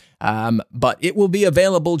episodes. But it will be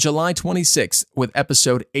available July 26th with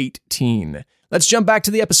episode 18. Let's jump back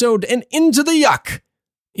to the episode and into the yuck.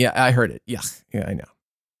 Yeah, I heard it. Yuck. Yeah, I know.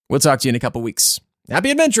 We'll talk to you in a couple weeks. Happy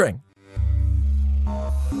adventuring!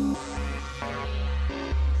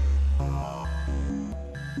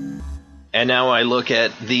 And now I look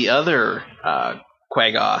at the other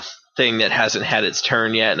Quaggoth thing that hasn't had its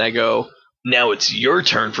turn yet, and I go, now it's your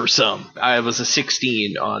turn for some. I was a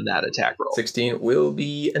 16 on that attack roll. 16 will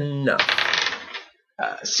be enough.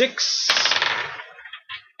 6.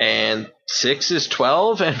 And 6 is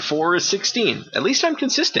 12, and 4 is 16. At least I'm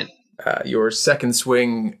consistent. Your second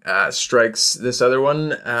swing strikes this other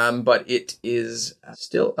one, but it is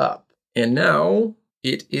still up. And now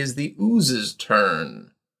it is the Ooze's turn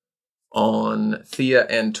on Thea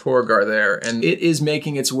and Torgar there, and it is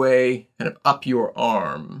making its way kind of up your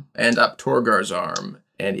arm and up Torgar's arm,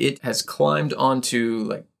 and it has climbed onto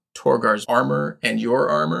like Torgar's armor and your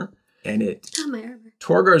armor, and My armor.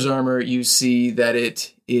 Torgar's armor, you see that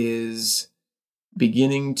it is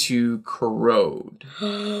beginning to corrode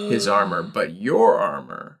his armor, but your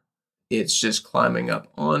armor, it's just climbing up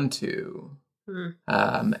onto.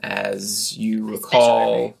 As you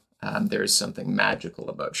recall, there's something magical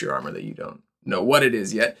about your armor that you don't know what it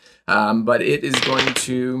is yet, but it is going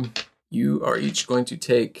to. You are each going to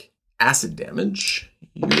take acid damage.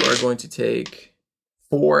 You are going to take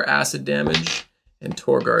 4 acid damage, and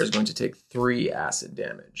Torgar is going to take 3 acid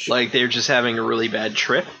damage. Like they're just having a really bad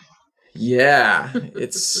trip. Yeah,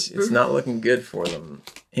 it's not looking good for them.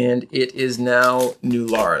 And it is now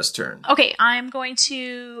Nulara's turn. Okay, I'm going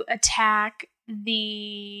to attack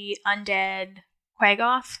the undead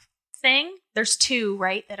Quagoth thing. There's 2,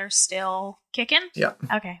 right, that are still kicking? Yeah.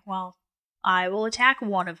 Okay, well, I will attack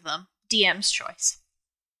one of them. DM's choice.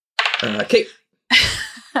 Kate.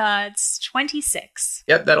 It's 26.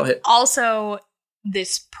 Yep, that'll hit. Also,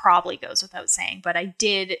 this probably goes without saying, but I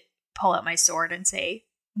did pull out my sword and say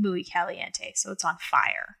muy caliente, so it's on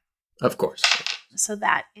fire. Of course. So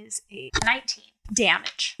that is a 19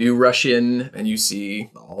 damage. You rush in and you see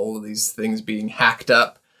all of these things being hacked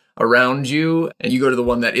up around you, and you go to the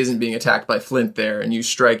one that isn't being attacked by Flint there, and you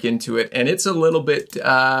strike into it, and it's a little bit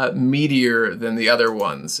meatier than the other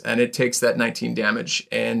ones, and it takes that 19 damage,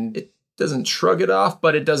 and it doesn't shrug it off,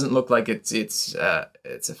 but it doesn't look like it's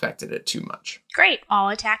affected it too much. Great. I'll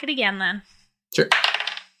attack it again then. Sure.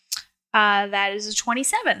 That is a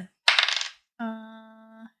 27.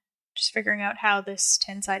 Just figuring out how this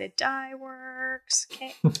 10-sided die works.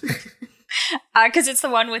 Okay. Because it's the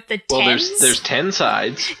one with the 10s. Well, there's 10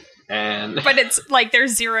 sides, and but it's like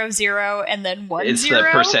there's 0, 0, and then 1, it's 0. the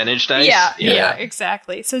percentage dice. Yeah,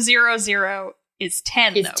 exactly. So 0, 0 is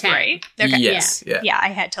 10, Is though, 10. right? Okay. Yes. Yeah. Yeah, I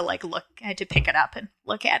had to look. I had to pick it up and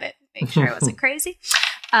look at it, make sure I wasn't crazy.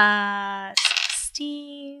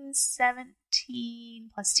 16, 17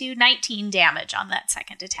 plus 2, 19 damage on that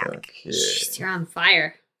second attack. Okay. You're on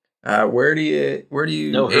fire. Where do you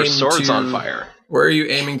No, her aim sword's to- on fire. Where are you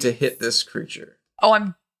aiming to hit this creature? Oh,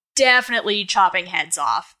 I'm definitely chopping heads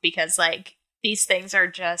off because, like, these things are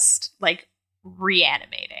just, like,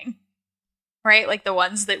 reanimating. Right? Like, the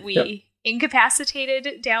ones that we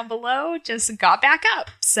incapacitated down below just got back up.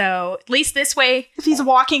 So, at least this way, if he's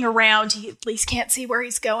walking around, he at least can't see where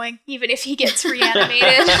he's going, even if he gets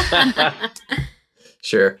reanimated.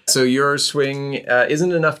 Sure. So your swing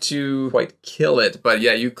isn't enough to quite kill it, but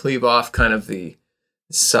yeah, you cleave off kind of the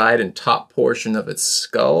side and top portion of its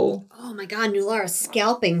skull. Oh my god, Nulara's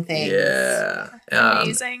scalping things. Yeah.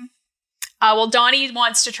 Amazing. Well, Donnie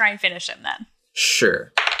wants to try and finish him then.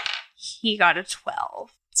 Sure. He got a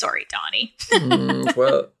 12. Sorry, Donnie.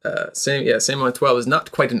 Same on 12 is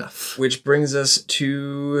not quite enough. Which brings us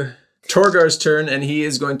to Torgar's turn, and he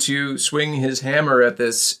is going to swing his hammer at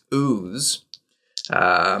this ooze.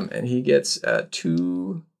 And he gets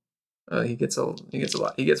 2. He gets a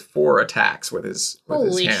lot. He gets 4 attacks with his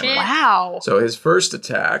Holy hammer. shit. Wow. So his first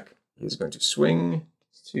attack, he's going to swing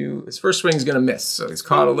to. His first swing is going to miss, so he's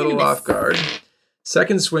caught a little off guard.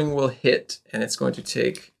 Second swing will hit, and it's going to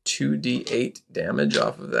take 2d8 damage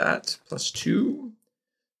off of that, plus 2.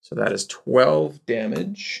 So that is 12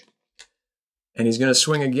 damage. And he's going to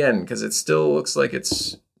swing again because it still looks like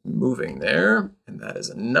it's moving there, and that is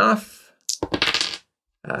enough.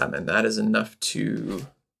 And that is enough to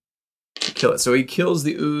kill it. So he kills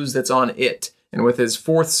the ooze that's on it. And with his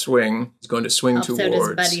fourth swing, he's going to swing towards...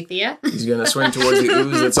 So does Buddy Thea. He's going to swing towards the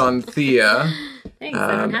ooze that's on Thea. Thanks, I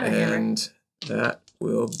don't have a hammer. And that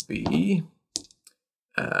will be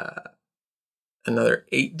another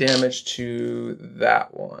 8 damage to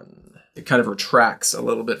that one. It kind of retracts a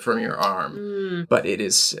little bit from your arm, but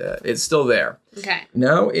it's still there. Okay.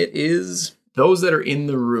 Now it is those that are in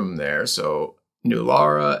the room there. So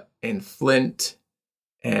Nulara and Flint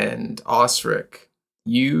and Osric,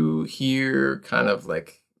 you hear kind of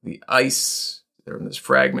like the ice from this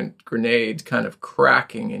fragment grenade kind of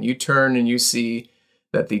cracking, and you turn and you see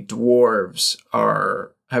that the dwarves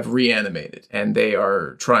have reanimated, and they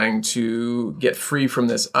are trying to get free from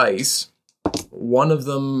this ice. One of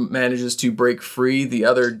them manages to break free, the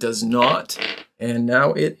other does not, and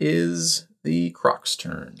now it is the Croc's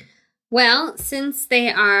turn. Well, since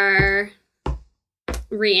they are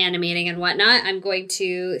reanimating and whatnot, I'm going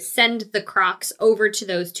to send the Crocs over to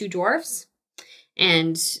those 2 dwarfs,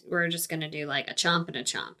 and we're just going to do like a chomp and a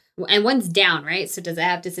chomp. And one's down, right? So does it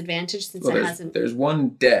have disadvantage since it hasn't... There's one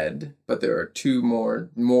dead, but there are 2 more,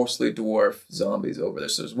 mostly dwarf zombies over there.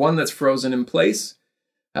 So there's one that's frozen in place,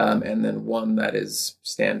 and then one that is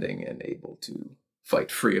standing and able to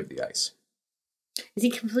fight free of the ice. Is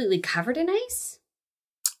he completely covered in ice?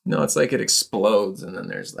 No, it's like it explodes, and then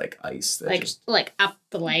there's like ice that Like up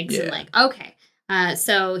the legs and Yeah. like... Okay.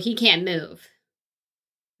 So he can't move.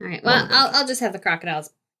 All right. Well, I'll just have the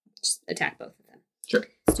crocodiles just attack both of them. Sure.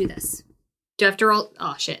 Let's do this. Do I have to roll?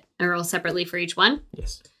 Oh, shit. I roll separately for each one?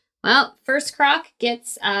 Yes. Well, first croc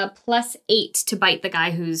gets +8 to bite the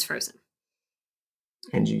guy who's frozen.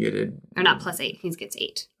 And you get it. Or not +8. He gets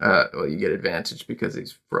 8. Well, you get advantage because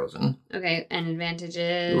he's frozen. Okay, and advantage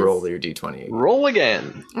is... You roll your d20. Roll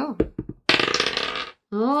again.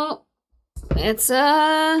 Oh, it's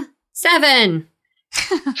 7.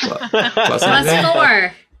 Plus Plus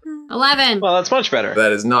 4. 11. Well, that's much better.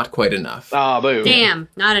 That is not quite enough. Ah, boom. Damn,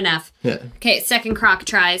 not enough. Yeah. Okay, second croc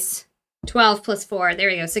tries. 12 plus 4. There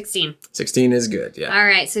we go, 16. 16 is good, yeah. All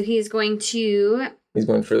right, so he's going to He's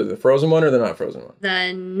going for the frozen one or the not frozen one?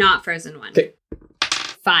 the not frozen one. Okay.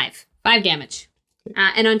 5 damage.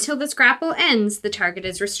 And until this grapple ends, the target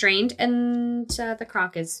is restrained and the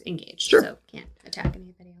croc is engaged. Sure. So can't attack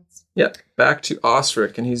anybody else. Yep. Back to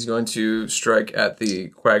Osric, and he's going to strike at the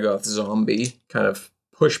Quaggoth zombie, kind of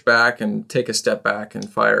push back and take a step back and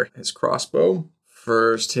fire his crossbow.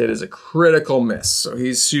 First hit is a critical miss, so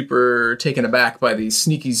he's super taken aback by the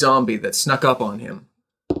sneaky zombie that snuck up on him.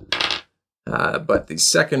 But the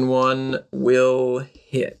second one will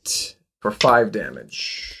hit for 5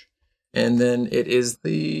 damage. And then it is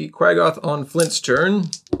the Quaggoth on Flint's turn.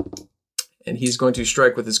 And he's going to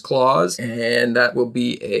strike with his claws. And that will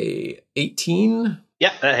be a 18.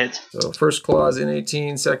 Yeah, that hits. So first claw is in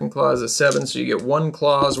 18, second claw is a 7. So you get 1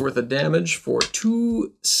 claw's worth of damage for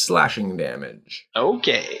 2 slashing damage.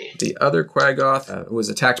 Okay. The other Quaggoth was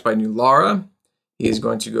attacked by Nulara. He is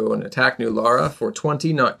going to go and attack Nulara for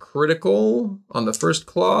 20, not critical on the first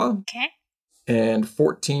claw. Okay. And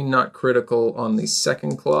 14 not critical on the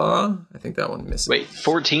second claw. I think that one misses. Wait,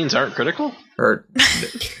 14s aren't critical? Or,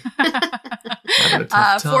 having a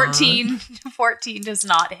tough time. 14 does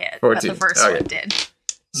not hit. 14. But the first Okay. one did.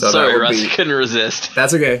 So Sorry, that would Russ, be, couldn't resist.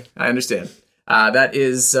 that's okay. I understand. That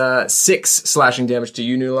is 6 slashing damage to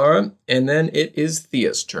you, Nulara. And then it is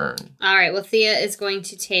Thea's turn. All right, well, Thea is going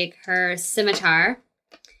to take her scimitar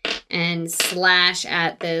and slash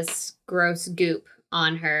at this gross goop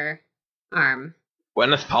on her arm.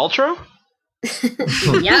 Gwyneth Paltrow?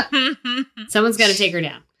 Yep. Someone's got to take her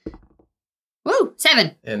down. Woo,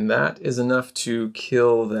 7. And that is enough to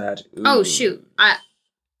kill that ooze. Oh, shoot. I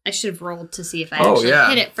should have rolled to see if I actually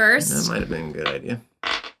hit it first. That might have been a good idea.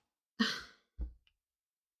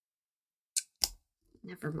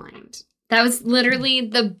 Never mind. That was literally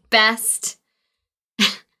the best...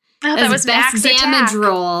 That was best max damage attack.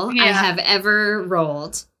 roll I Yeah. have ever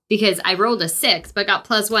rolled. Because I rolled a 6, but got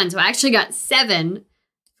 +1. So I actually got 7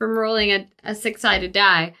 from rolling a 6-sided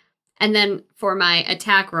die. And then for my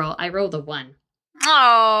attack roll, I rolled a 1.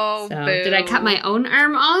 Oh, So boo. did I cut my own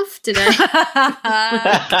arm off? Did I?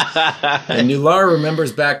 And Nulara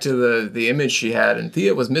remembers back to the image she had, and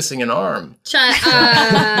Thea was missing an arm. Shut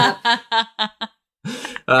up.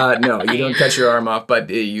 No, you don't cut your arm off, but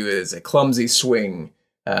you is a clumsy swing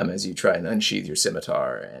as you try and unsheath your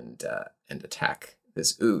scimitar and attack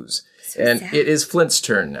this ooze. So And sad. it is Flint's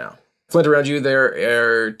turn now. Flint, around you, there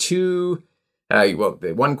are 2...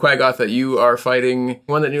 the one Quaggoth that you are fighting,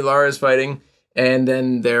 one that Nulara is fighting, and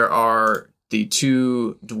then there are the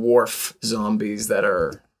 2 dwarf zombies that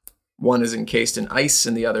are... One is encased in ice,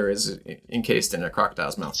 and the other is encased in a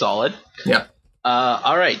crocodile's mouth. Solid. Yeah.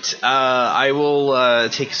 All right. I will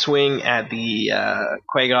take a swing at the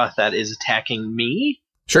Quaggoth that is attacking me.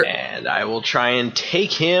 Sure. And I will try and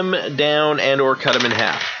take him down and or cut him in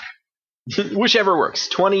half. Whichever works.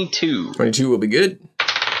 22. 22 will be good.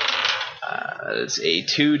 That's a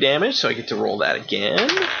 2 damage, so I get to roll that again.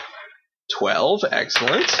 12.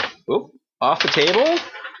 Excellent. Oop, off the table.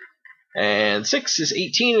 And 6 is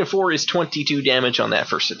 18, and 4 is 22 damage on that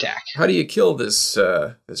first attack. How do you kill this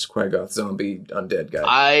Quaggoth zombie undead guy?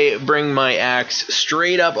 I bring my axe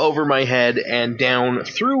straight up over my head and down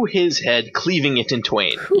through his head, cleaving it in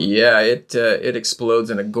twain. Yeah, it explodes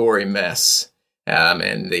in a gory mess.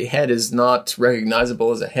 And the head is not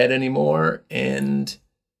recognizable as a head anymore, and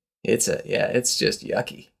it's just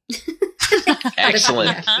yucky.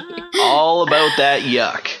 Excellent. All about that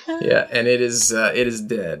yuck. Yeah, and it is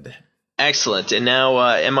dead. Excellent. And now,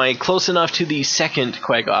 am I close enough to the second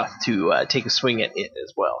Quaggoth to take a swing at it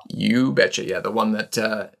as well? You betcha. Yeah, the one that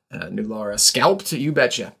Nulara scalped. You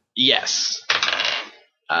betcha. Yes.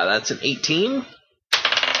 That's an 18.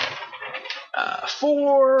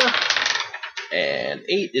 4. And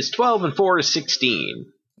 8 is 12, and 4 is 16.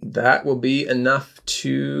 That will be enough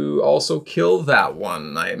to also kill that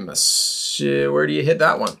one. Where do you hit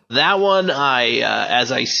that one? That one,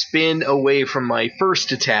 as I spin away from my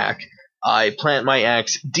first attack, I plant my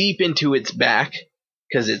axe deep into its back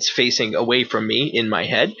because it's facing away from me in my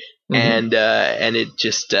head, and it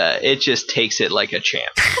just takes it like a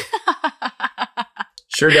champ.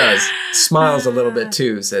 Sure does. Smiles a little bit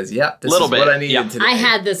too. Says, "Yep, this is what I needed today. I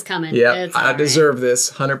had this coming. Yep, It's I all right. deserve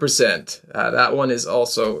this 100%. That one is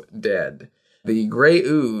also dead. The gray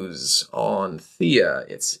ooze on Thea.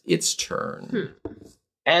 It's its turn.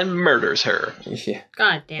 And murders her. Yeah,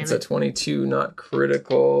 God damn it's a it. 22, not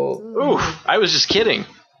critical. Ooh, I was just kidding.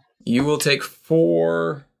 You will take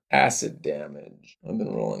 4 acid damage. I've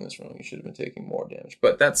been rolling this wrong. You should have been taking more damage,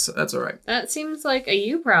 but that's all right. That seems like a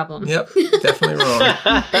you problem. Yep, definitely wrong.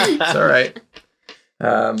 It's all right.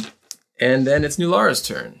 And then it's Nulara's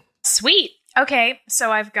turn. Sweet. Okay,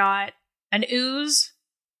 so I've got an ooze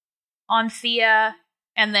on Thea,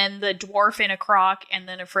 and then the dwarf in a croc, and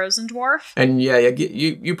then a frozen dwarf. And yeah,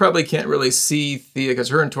 you probably can't really see Thea because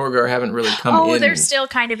her and Torgar haven't really come in. Oh, they're still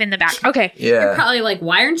kind of in the back. Okay. Yeah. You're probably like,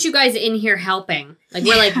 why aren't you guys in here helping? Like,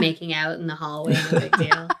 we're like making out in the hallway. No big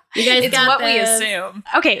deal. You guys It's got what this. we assume.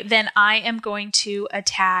 Okay, then I am going to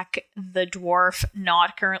attack the dwarf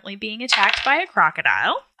not currently being attacked by a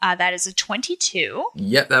crocodile. That is a 22.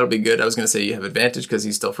 Yep, that'll be good. I was going to say you have advantage because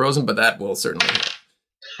he's still frozen, but that will certainly hit.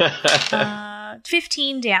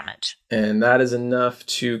 15 damage. And that is enough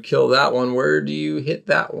to kill that one. Where do you hit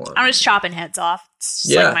that one? I'm just chopping heads off. It's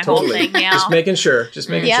just like my whole thing now. Just making sure.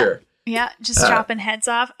 Sure. Yeah, just chopping heads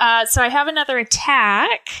off. So I have another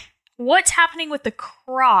attack. What's happening with the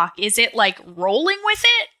croc? Is it like rolling with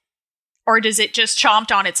it? Or does it just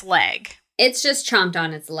chomped on its leg? It's just chomped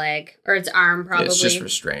on its leg. Or its arm, probably. It's just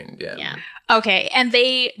restrained, yeah. Yeah. Okay, and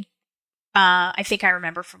they, I think I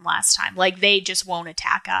remember from last time, like they just won't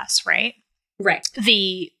attack us, right? Right.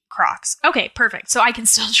 The crocs. Okay, perfect. So I can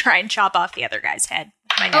still try and chop off the other guy's head.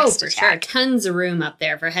 My next for attack. sure. Tons of room up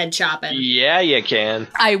there for head chopping. Yeah, you can.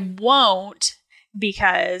 I won't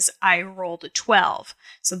because I rolled a 12.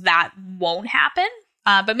 So that won't happen.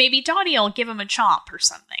 But maybe Donnie will give him a chomp or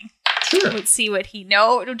something. Sure. Let's see what he...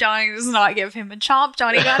 No, Donnie does not give him a chomp.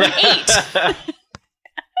 Donnie got an 8.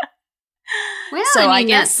 Well, So I I mean,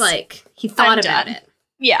 guess that's like, he thought I'm about done. it.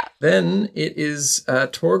 Yeah. Then it is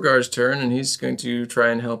Torgar's turn, and he's going to try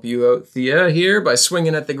and help you out, Thea, here by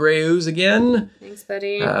swinging at the gray ooze again. Thanks,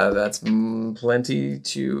 buddy. That's plenty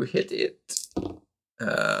to hit it.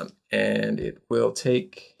 And it will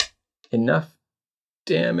take enough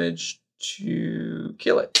damage to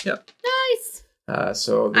kill it. Yep. Nice.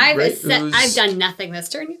 So the gray ooze... I've done nothing this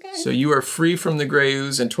turn, you guys. So you are free from the gray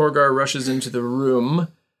ooze, and Torgar rushes into the room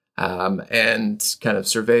and kind of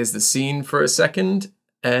surveys the scene for a second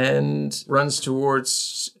and runs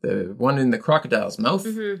towards the one in the crocodile's mouth,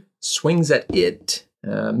 swings at it,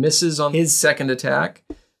 misses on his second attack,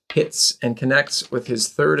 hits and connects with his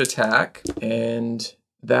third attack, and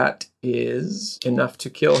that is enough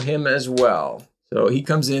to kill him as well. So he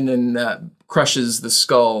comes in and crushes the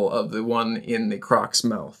skull of the one in the croc's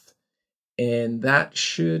mouth. And that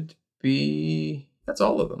should be... That's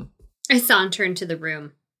all of them. I saunter into the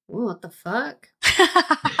room. Ooh, what the fuck?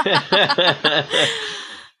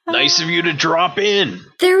 Nice of you to drop in.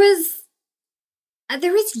 There was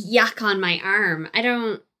yuck on my arm.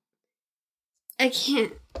 I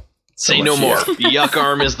can't. Say no more. Yuck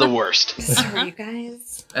arm is the worst. Sorry, you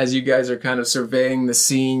guys. As you guys are kind of surveying the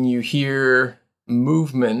scene, you hear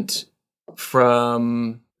movement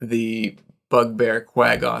from the bugbear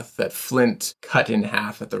Quaggoth that Flint cut in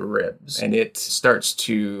half at the ribs. And it starts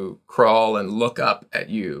to crawl and look up at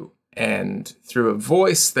you. And through a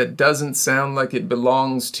voice that doesn't sound like it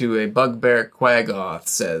belongs to a bugbear Quaggoth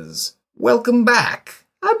says, "Welcome back.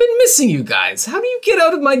 I've been missing you guys. How do you get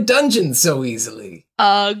out of my dungeon so easily?"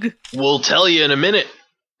 Ugh. We'll tell you in a minute.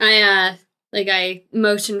 I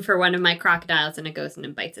motion for one of my crocodiles and it goes in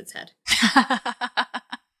and bites its head.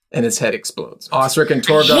 And its head explodes. Osric and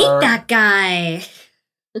I hate Torgar... that guy.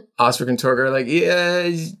 Osric and Torgar are like,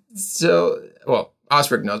 yeah, so... Well,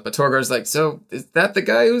 Osric knows, but Torgar's like, so is that the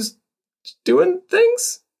guy who's doing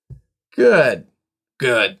things? Good.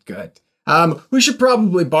 We should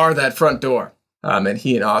probably bar that front door. And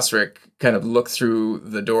he and Osric kind of look through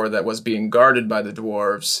the door that was being guarded by the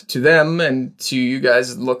dwarves. To them and to you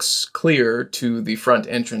guys, it looks clear to the front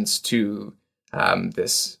entrance to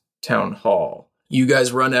this town hall. You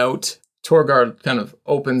guys run out. Torgar kind of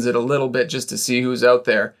opens it a little bit just to see who's out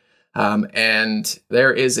there. And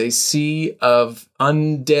there is a sea of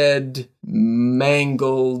undead,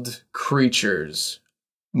 mangled creatures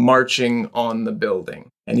marching on the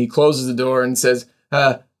building. And he closes the door and says,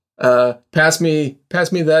 pass me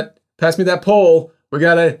that pole. We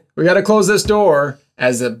gotta close this door.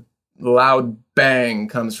 As a loud bang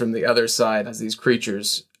comes from the other side as these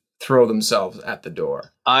creatures throw themselves at the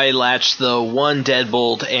door. I latch the one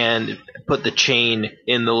deadbolt and put the chain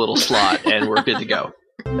in the little slot, and we're good to go.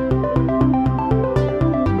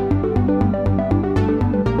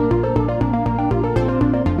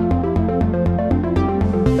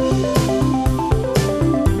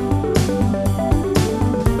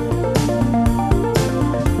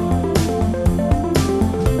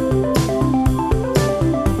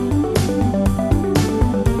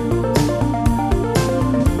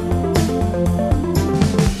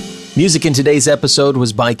 Music in today's episode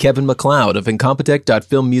was by Kevin MacLeod of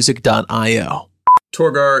Incompetech.filmmusic.io.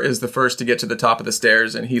 Torgar is the first to get to the top of the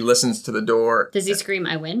stairs, and he listens to the door. Does he scream,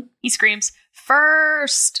 I win? He screams,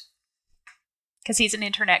 first! Because he's an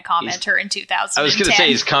internet commenter in 2010. I was going to say,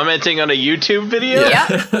 he's commenting on a YouTube video?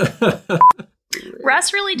 Yep.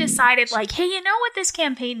 Russ really decided, like, hey, you know what this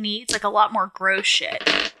campaign needs? Like, a lot more gross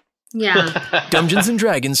shit. Yeah. Dungeons &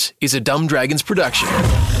 Dragons is a Dumb Dragons production.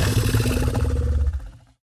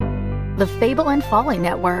 The Fable and Folly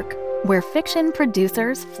Network, where fiction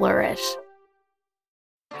producers flourish.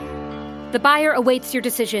 The buyer awaits your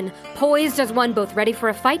decision, poised as one both ready for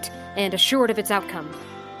a fight and assured of its outcome.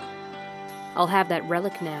 I'll have that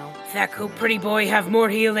relic now. Thaku, pretty boy, have more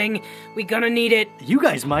healing. We gonna need it. You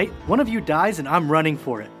guys might. One of you dies and I'm running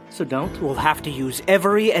for it. So don't. We'll have to use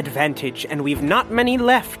every advantage, and we've not many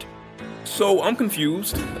left. So, I'm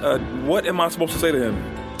confused. What am I supposed to say to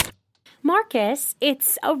him? Marcus,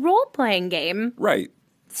 it's a role-playing game. Right.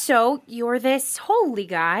 So, you're this holy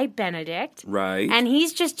guy, Benedict. Right. And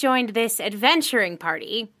he's just joined this adventuring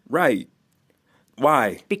party. Right.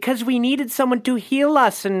 Why? Because we needed someone to heal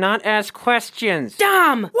us and not ask questions.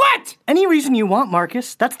 Dumb! What? Any reason you want,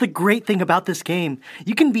 Marcus. That's the great thing about this game.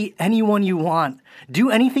 You can be anyone you want.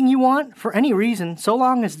 Do anything you want, for any reason, so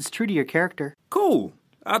long as it's true to your character. Cool.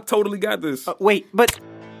 I totally got this. Wait, but...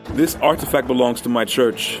 This artifact belongs to my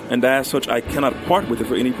church, and as such, I cannot part with it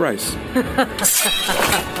for any price.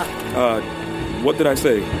 What did I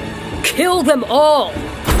say? Kill them all!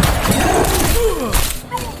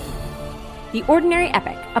 The Ordinary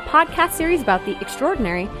Epic, a podcast series about the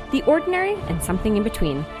extraordinary, the ordinary, and something in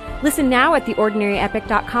between. Listen now at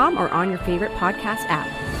theordinaryepic.com or on your favorite podcast app.